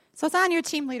card. So it's on your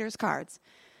team leader's cards.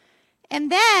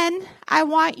 And then I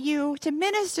want you to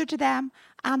minister to them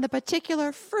on the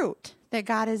particular fruit that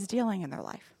God is dealing in their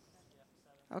life.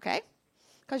 Okay?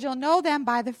 Because you'll know them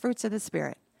by the fruits of the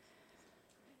Spirit.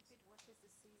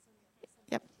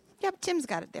 Yep, Tim's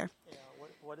got it there. Yeah,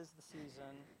 what is the season?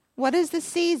 What is the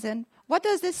season? What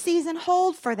does this season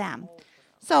hold for them?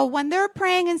 So when they're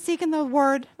praying and seeking the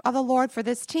word of the Lord for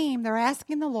this team, they're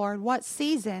asking the Lord, what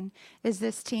season is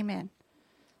this team in?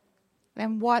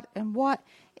 And what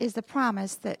is the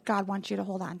promise that God wants you to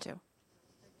hold on to?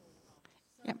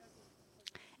 Yep.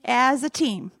 As a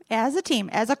team, as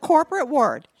a corporate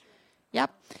word.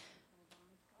 Yep.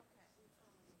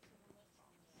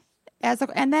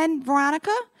 And then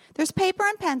Veronica, there's paper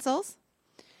and pencils.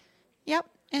 Yep.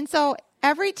 And so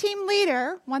every team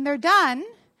leader, when they're done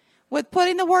with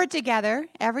putting the word together,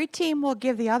 every team will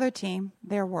give the other team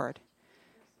their word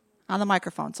on the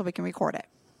microphone so we can record it.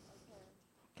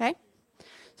 Okay?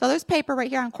 So there's paper right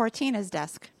here on Cortina's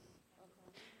desk.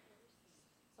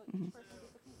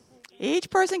 Each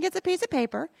person gets a piece of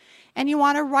paper, and you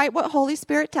want to write what Holy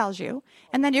Spirit tells you,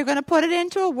 and then you're going to put it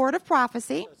into a word of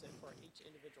prophecy. So is it for each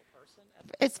individual person?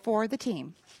 It's for the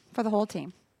team, for the whole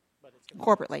team, But it's going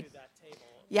to corporately. go to that table.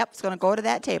 Yep, it's going to go to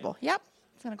that table. Yep,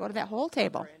 it's going to go to that whole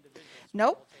table. For individuals.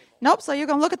 Nope. Nope. So you're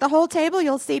going to look at the whole table.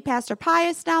 You'll see Pastor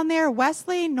Pius down there,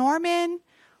 Wesley, Norman,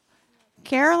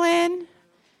 Carolyn.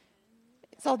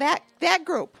 So that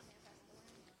group.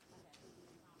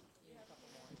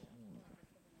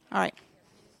 All right.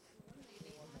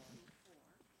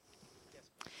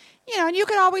 And you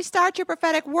can always start your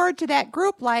prophetic word to that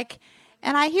group like,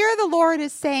 and I hear the Lord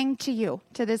is saying to you,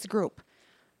 to this group.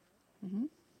 Mm-hmm.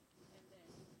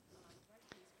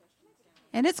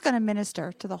 And it's going to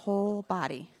minister to the whole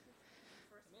body.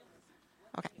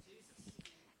 Okay.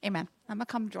 Amen. I'm going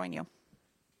to come join you.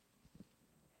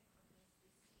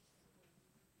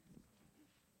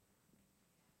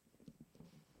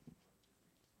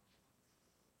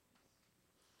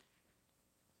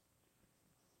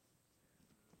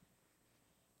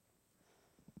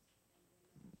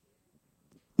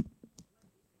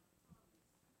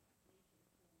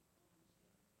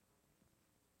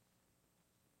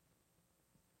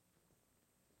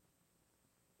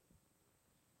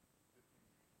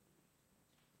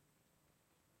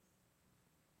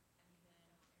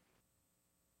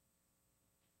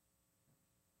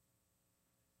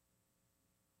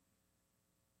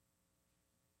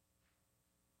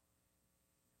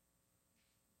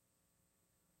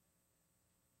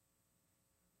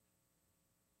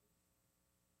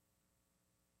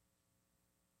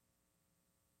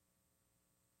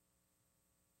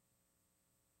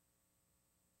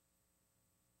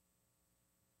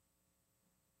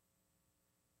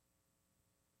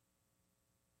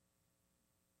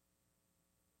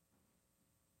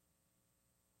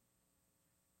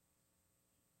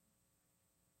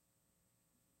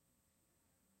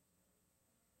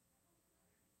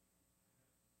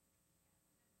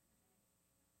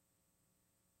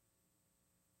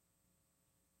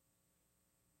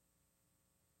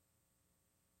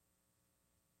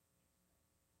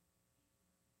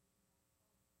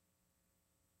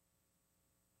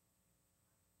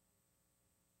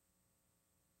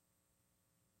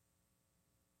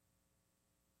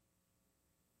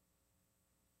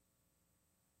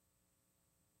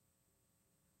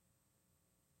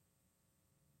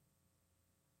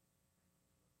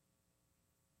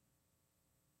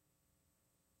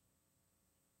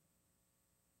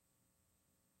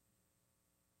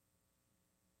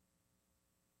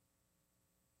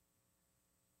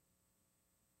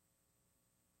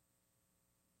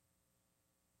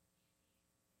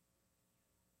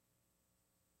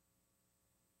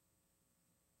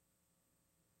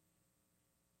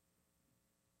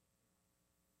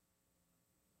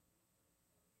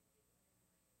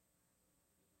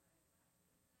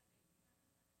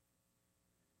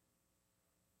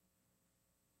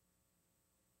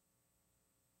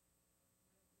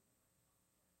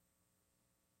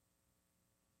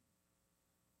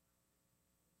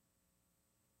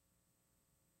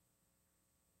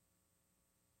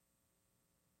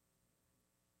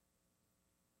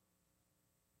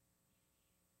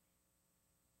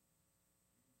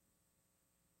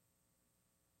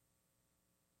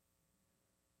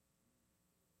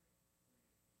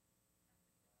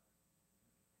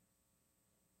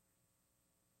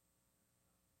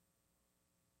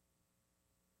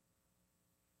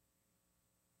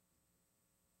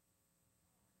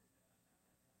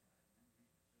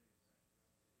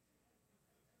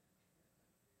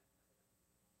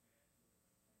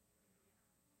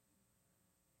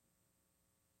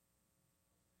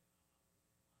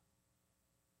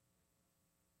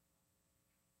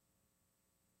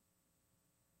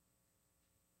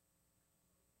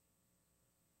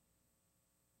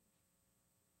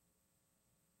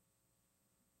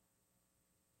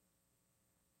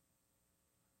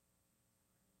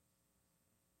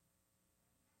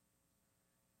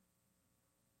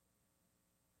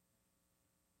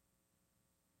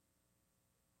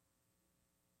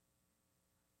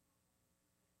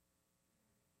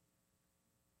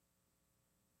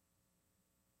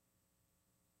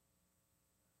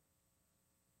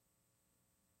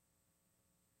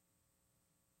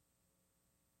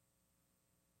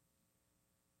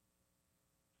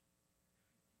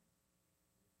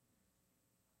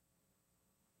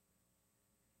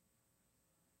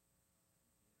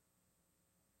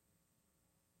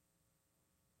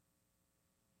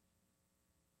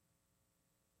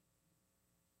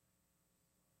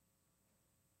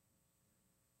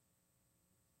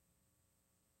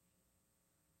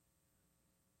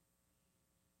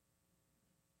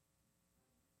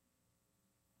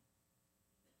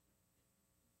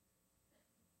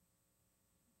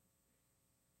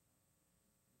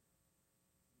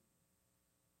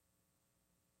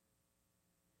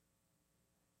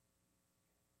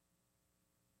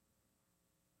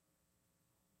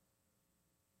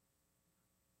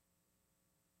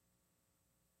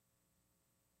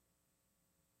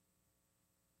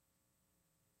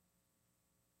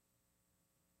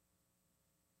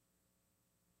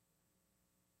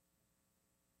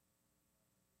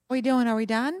 we doing? Are we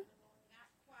done?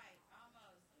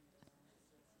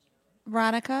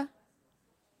 Veronica,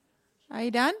 are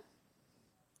you done?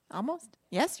 Almost.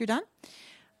 Yes, you're done.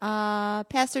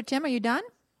 Pastor Tim, are you done?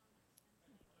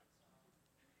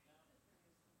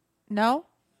 No?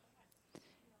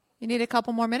 You need a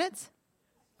couple more minutes?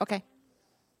 Okay.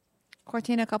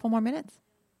 Cortina, a couple more minutes?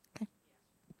 Okay.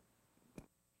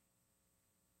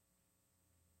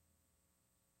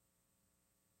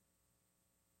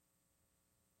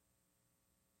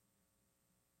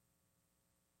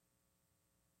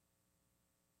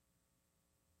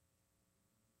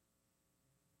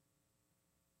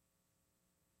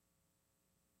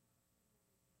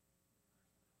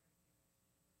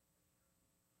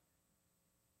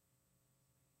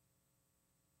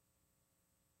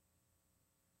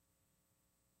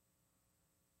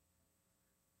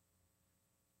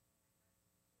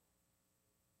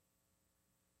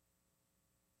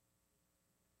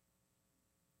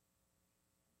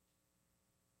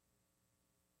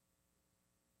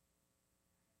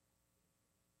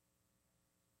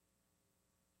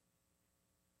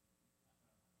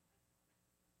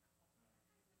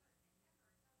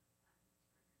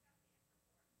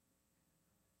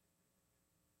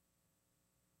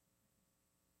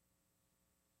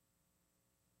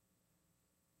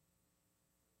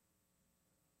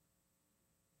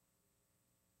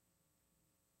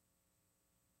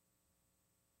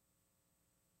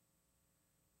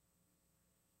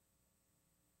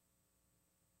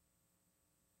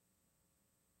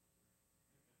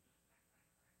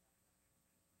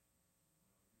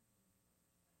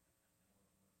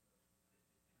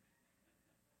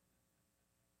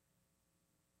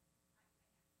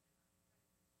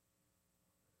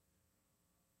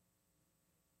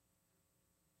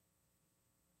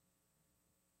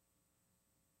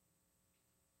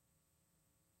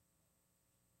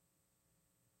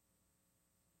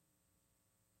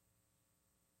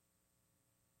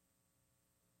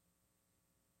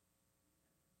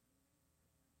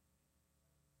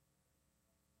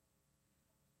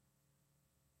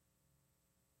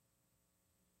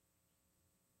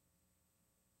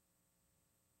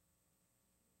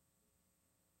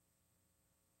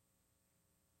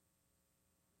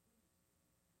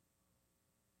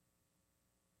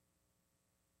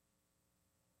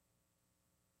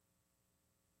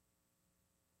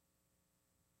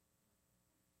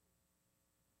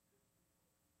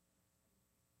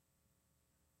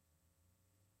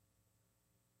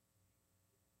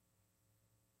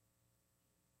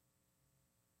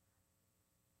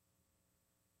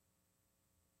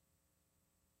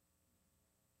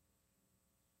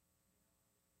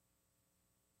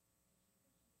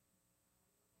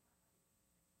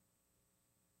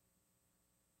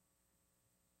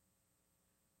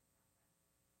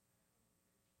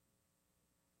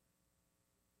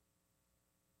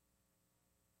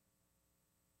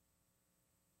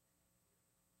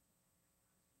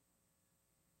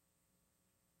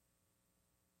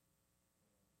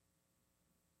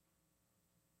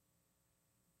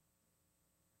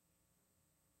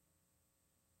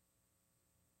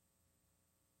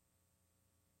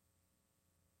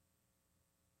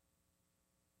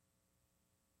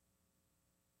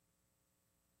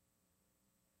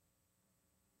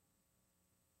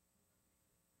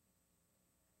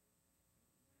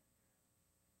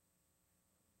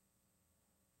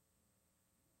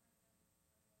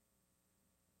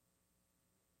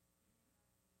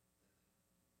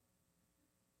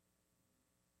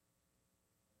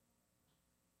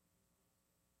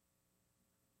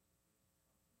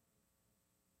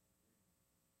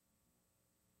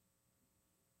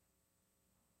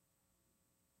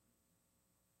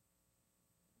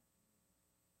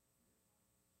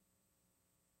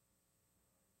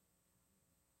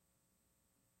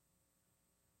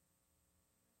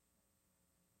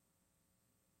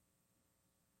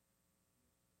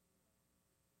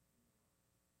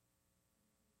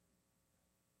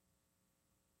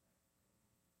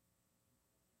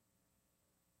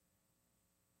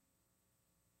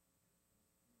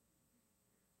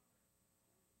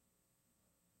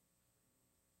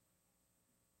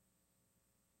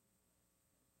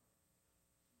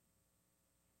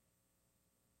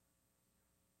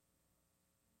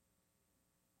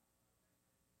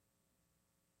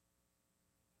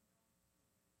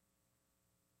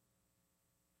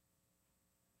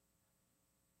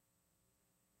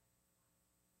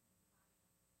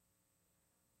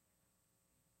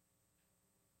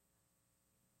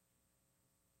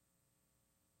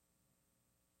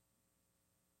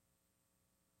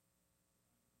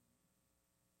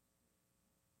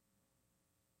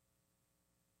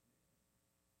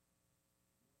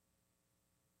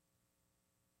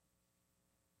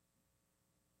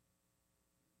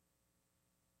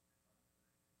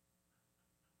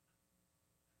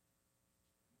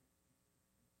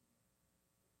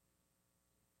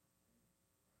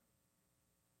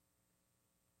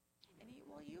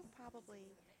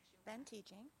 probably been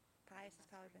teaching. Caius has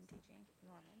probably been teaching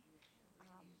Norman.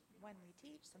 When we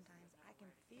teach, sometimes I can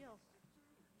feel.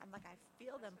 I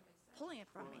feel them pulling it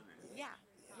from me. Yeah,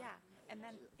 yeah. And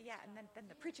then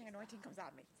the preaching anointing comes out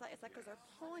of me. It's like because they're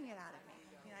pulling it out of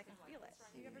me. I can feel it.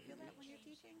 Do you ever feel that when you're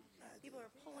teaching? People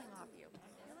are pulling off you.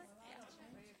 Feel it? Yeah.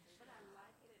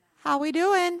 How we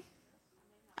doing?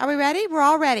 Are we ready? We're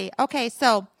all ready. Okay,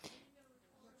 so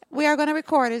we are going to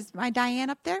record. Is my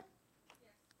Diane up there?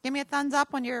 Give me a thumbs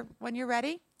up when you're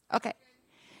ready. Okay.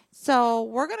 So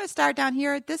we're going to start down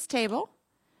here at this table,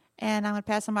 and I'm going to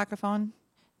pass the microphone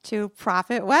to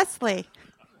Prophet Wesley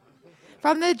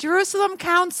from the Jerusalem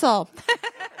Council.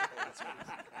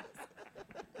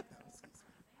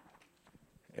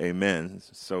 Amen.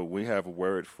 So we have a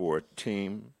word for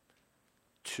Team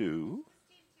 2.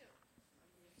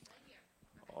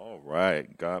 All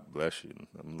right. God bless you.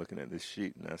 I'm looking at this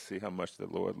sheet and I see how much the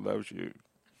Lord loves you.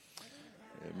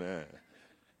 Amen.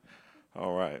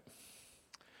 All right.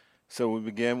 So we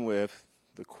begin with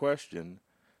the question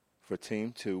for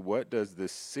Team 2. What does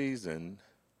this season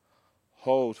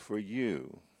hold for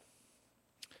you?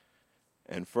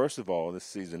 And first of all, this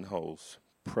season holds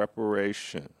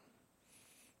preparation.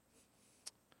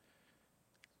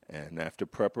 And after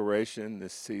preparation,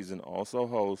 this season also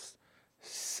holds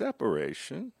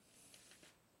separation.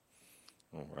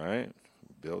 All right,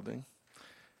 building.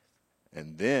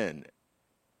 And then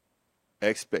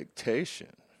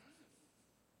expectation.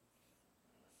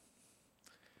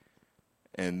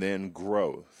 And then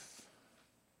growth.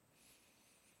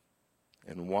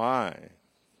 And why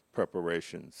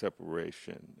preparation,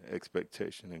 separation,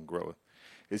 expectation, and growth?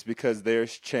 It's because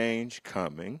there's change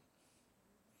coming.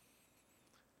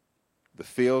 The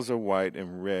fields are white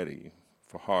and ready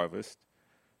for harvest.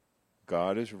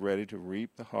 God is ready to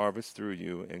reap the harvest through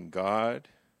you, and God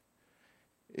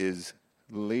is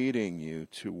leading you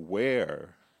to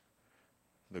where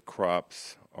the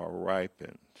crops are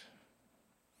ripened.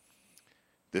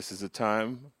 This is a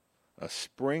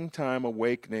springtime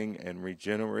awakening and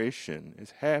regeneration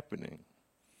is happening.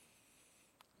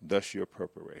 Thus your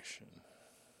preparation.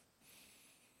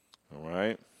 All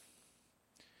right?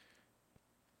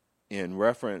 In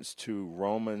reference to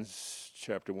Romans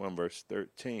chapter 1, verse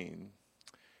 13,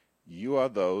 you are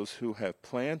those who have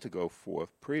planned to go forth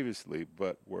previously,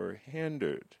 but were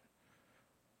hindered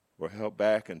or held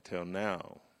back until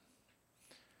now.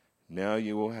 Now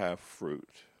you will have fruit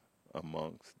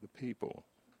amongst the people.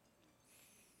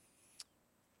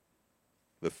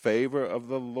 The favor of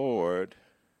the Lord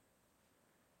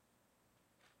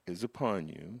is upon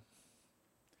you,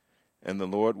 and the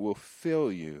Lord will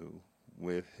fill you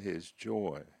with his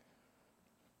joy.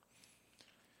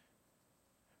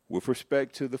 With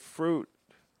respect to the fruit,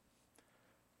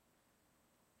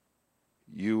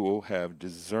 you will have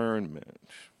discernment.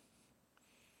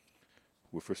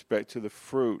 With respect to the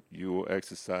fruit, you will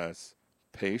exercise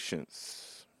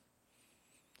patience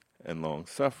and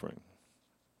long-suffering.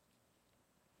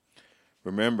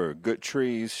 Remember, good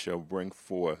trees shall bring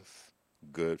forth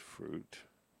good fruit.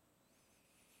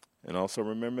 And also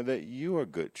remember that you are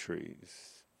good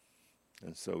trees,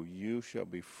 and so you shall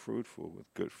be fruitful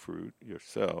with good fruit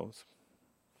yourselves.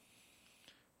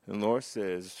 And the Lord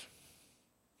says,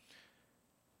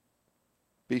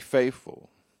 be faithful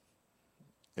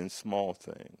in small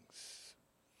things,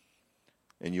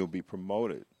 and you'll be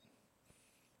promoted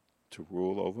to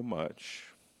rule over much.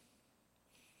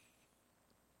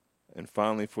 And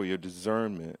finally, for your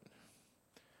discernment,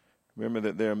 remember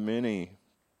that there are many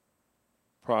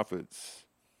prophets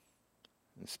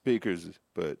and speakers,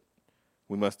 but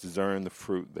we must discern the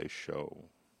fruit they show.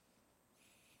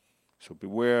 So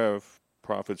beware of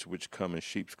prophets which come in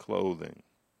sheep's clothing,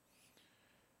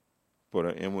 but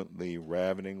are inwardly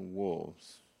ravening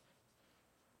wolves.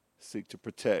 Seek to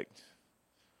protect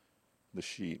the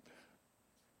sheep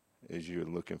as you're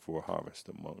looking for a harvest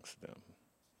amongst them.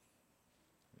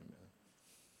 Amen.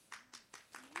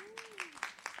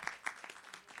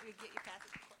 We get you past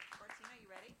Cortina. You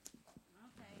ready?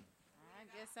 Okay. I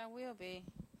guess I will be.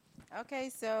 Okay,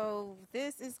 so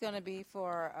this is going to be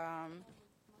for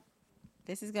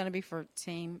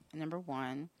team number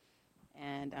 1,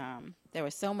 and there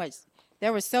was so much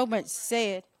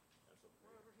said.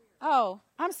 Oh,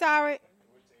 I'm sorry.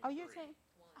 Oh, you're team.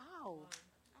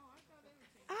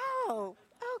 Oh,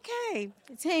 okay.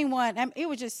 Team 1. It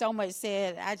was just so much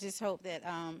said. I just hope that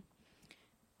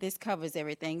this covers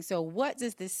everything. So, what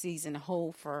does this season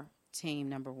hold for team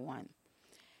number 1?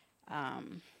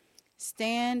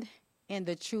 Stand in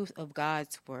the truth of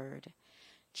God's word.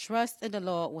 Trust in the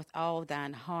Lord with all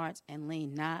thine heart, and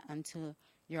lean not unto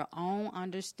your own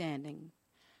understanding.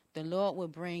 The Lord will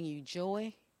bring you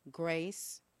joy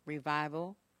grace,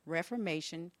 revival,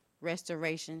 reformation,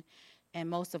 restoration, and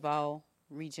most of all,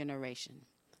 regeneration.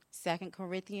 2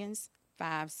 Corinthians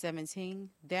 5:17.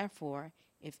 Therefore,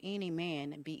 if any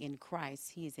man be in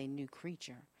Christ, he is a new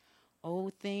creature.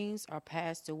 Old things are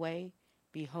passed away.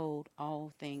 Behold,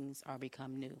 all things are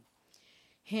become new.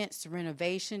 Hence,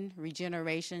 renovation,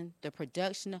 regeneration, the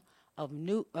production of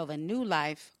a new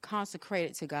life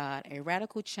consecrated to God, a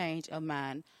radical change of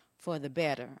mind for the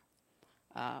better,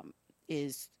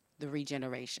 is the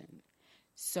regeneration.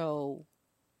 So,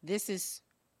 this is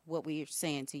what we are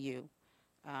saying to you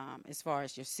as far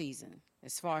as your season.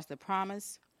 As far as the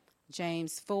promise,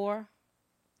 James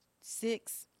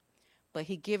 4:6. But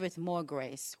he giveth more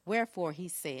grace. Wherefore he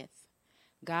saith,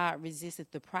 God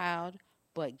resisteth the proud,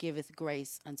 but giveth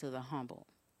grace unto the humble.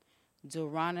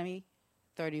 Deuteronomy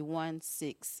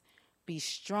 31:6. Be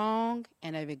strong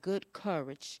and of a good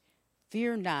courage.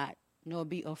 Fear not, nor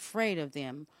be afraid of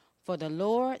them. For the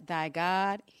Lord thy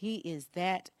God, he is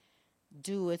that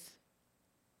goeth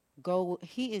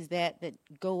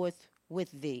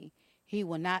with thee. He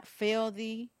will not fail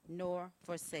thee nor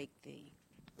forsake thee.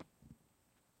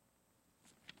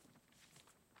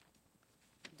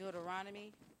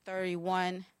 Deuteronomy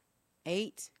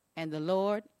 31:8. And the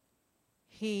Lord,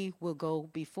 he will go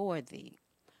before thee.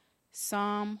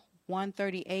 Psalm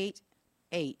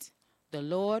 138:8. The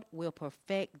Lord will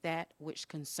perfect that which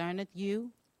concerneth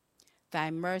you.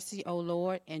 Thy mercy, O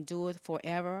Lord, endureth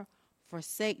forever.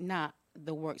 Forsake not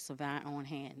the works of thine own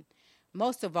hand.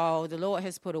 Most of all, the Lord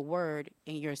has put a word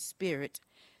in your spirit.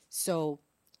 So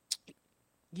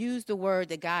use the word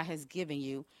that God has given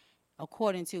you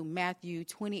according to Matthew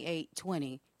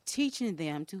 28:20, teaching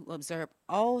them to observe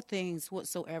all things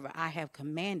whatsoever I have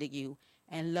commanded you.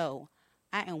 And lo,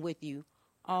 I am with you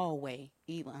always,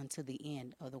 even unto the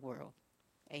end of the world.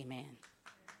 Amen.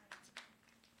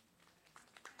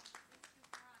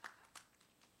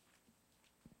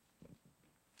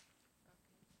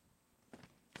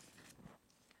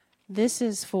 This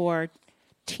is for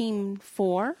Team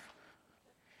 4.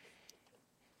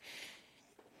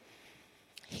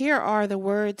 Here are the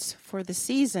words for the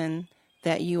season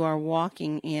that you are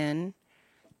walking in: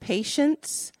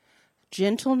 patience,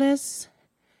 gentleness,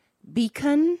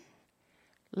 beacon,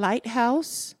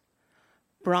 lighthouse,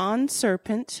 bronze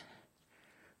serpent,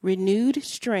 renewed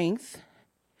strength,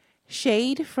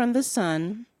 shade from the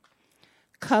sun,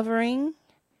 covering,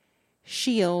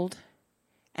 shield,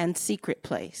 and secret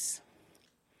place.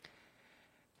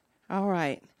 All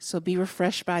right, so be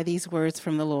refreshed by these words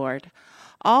from the Lord.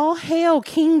 All hail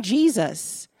King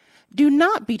Jesus. Do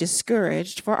not be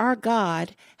discouraged, for our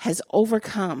God has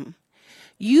overcome.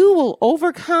 You will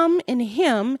overcome in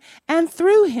him and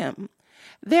through him.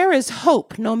 There is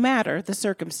hope no matter the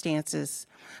circumstances.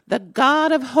 The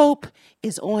God of hope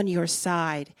is on your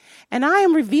side, and I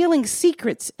am revealing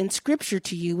secrets in Scripture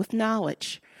to you with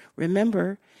knowledge.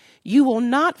 Remember, you will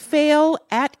not fail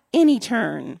at any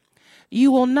turn. You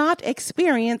will not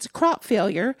experience crop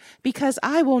failure because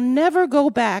I will never go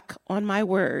back on my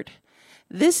word.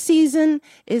 This season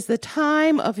is the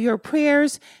time of your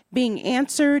prayers being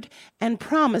answered and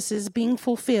promises being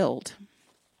fulfilled.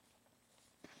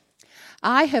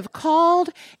 I have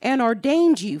called and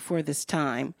ordained you for this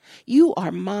time. You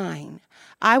are mine.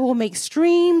 I will make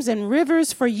streams and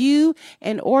rivers for you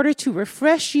in order to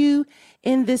refresh you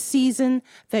in this season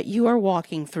that you are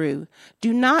walking through.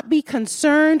 Do not be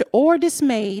concerned or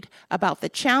dismayed about the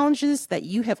challenges that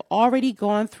you have already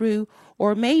gone through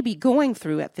or may be going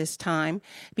through at this time,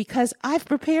 because I've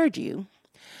prepared you.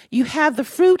 You have the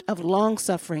fruit of long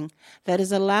suffering that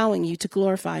is allowing you to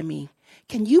glorify me.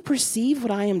 Can you perceive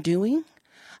what I am doing?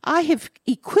 I have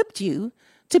equipped you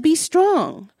to be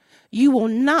strong. You will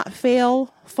not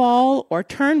fail, fall, or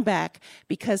turn back,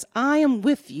 because I am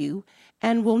with you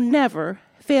and will never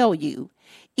fail you.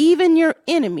 Even your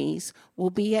enemies will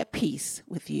be at peace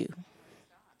with you.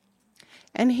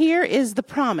 And here is the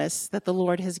promise that the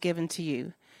Lord has given to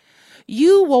you.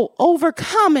 You will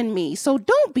overcome in me, so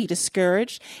don't be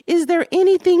discouraged. Is there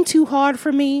anything too hard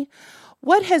for me?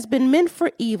 What has been meant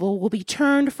for evil will be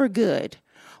turned for good.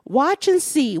 Watch and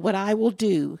see what I will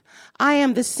do. I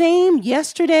am the same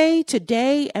yesterday,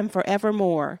 today, and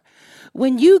forevermore.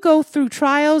 When you go through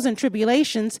trials and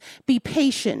tribulations, be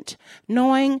patient,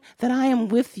 knowing that I am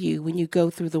with you when you go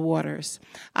through the waters.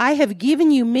 I have given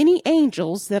you many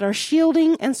angels that are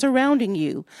shielding and surrounding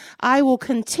you. I will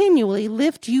continually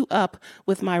lift you up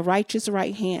with my righteous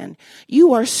right hand.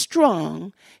 You are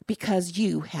strong because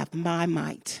you have my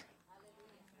might.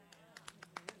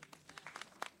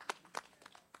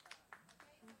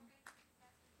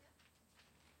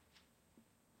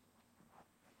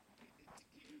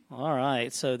 All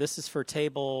right. So this is for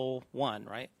table 1,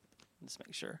 right? Let's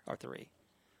make sure. Or 3.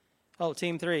 Oh,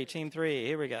 team 3. Team 3.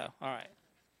 Here we go. All right.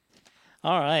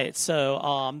 All right.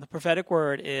 So the prophetic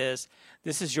word is,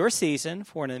 this is your season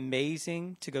for an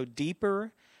amazing to go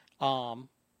deeper,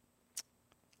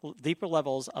 deeper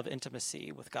levels of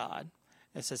intimacy with God.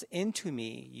 It says, into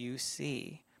me you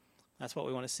see. That's what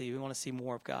we want to see. We want to see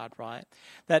more of God, right?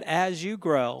 That as you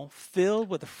grow, filled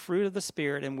with the fruit of the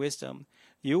Spirit and wisdom,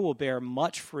 you will bear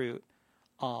much fruit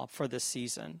for this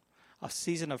season, a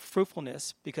season of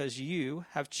fruitfulness, because you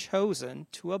have chosen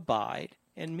to abide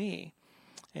in me.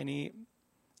 And he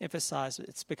emphasized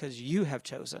it's because you have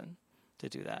chosen to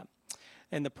do that.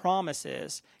 And the promise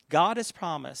is, God has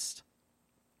promised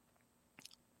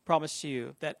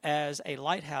you that as a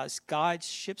lighthouse guides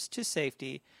ships to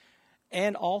safety,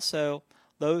 and also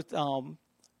those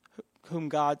whom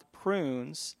God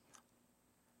prunes,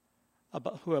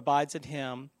 who abides in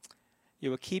him, you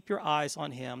will keep your eyes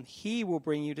on him. He will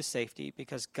bring you to safety,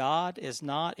 because God is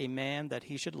not a man that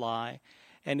he should lie,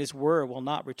 and his word will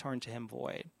not return to him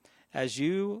void. As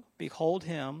you behold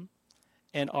him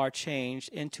and are changed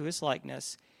into his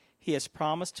likeness, he has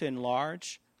promised to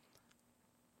enlarge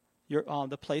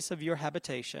the place of your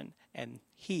habitation, and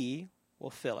he will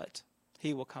fill it.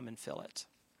 He will come and fill it.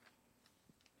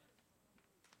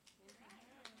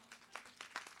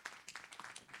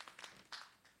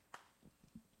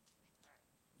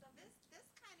 So this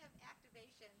kind of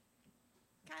activation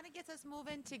kind of gets us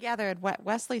moving together. And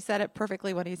Wesley said it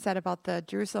perfectly when he said about the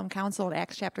Jerusalem Council in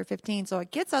Acts chapter 15. So it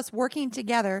gets us working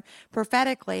together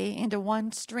prophetically into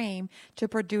one stream to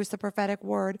produce the prophetic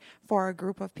word for a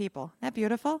group of people. Isn't that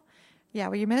beautiful? Yeah,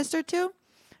 were you ministered to?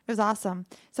 It was awesome.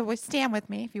 So stand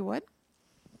with me if you would.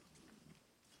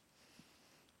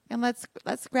 And let's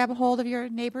grab a hold of your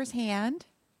neighbor's hand.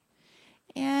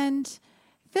 And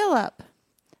Philip,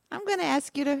 I'm going to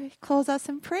ask you to close us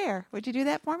in prayer. Would you do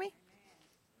that for me?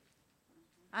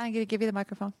 I'm going to give you the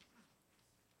microphone.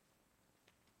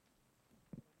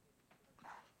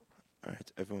 All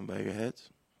right, everyone bow your heads.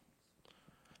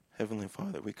 Heavenly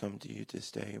Father, we come to you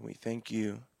this day, and we thank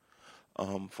you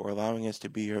for allowing us to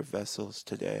be your vessels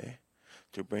today,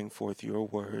 to bring forth your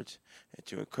words and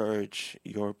to encourage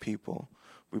your people.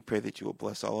 We pray that you will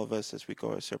bless all of us as we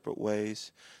go our separate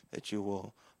ways, that you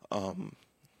will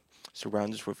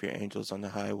surround us with your angels on the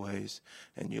highways,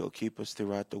 and you'll keep us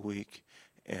throughout the week,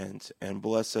 and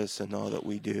bless us in all that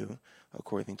we do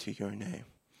according to your name.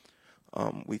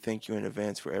 We thank you in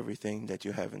advance for everything that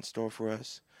you have in store for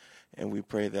us, and we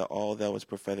pray that all that was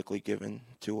prophetically given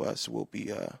to us will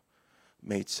be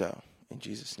made so. In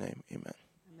Jesus' name, amen.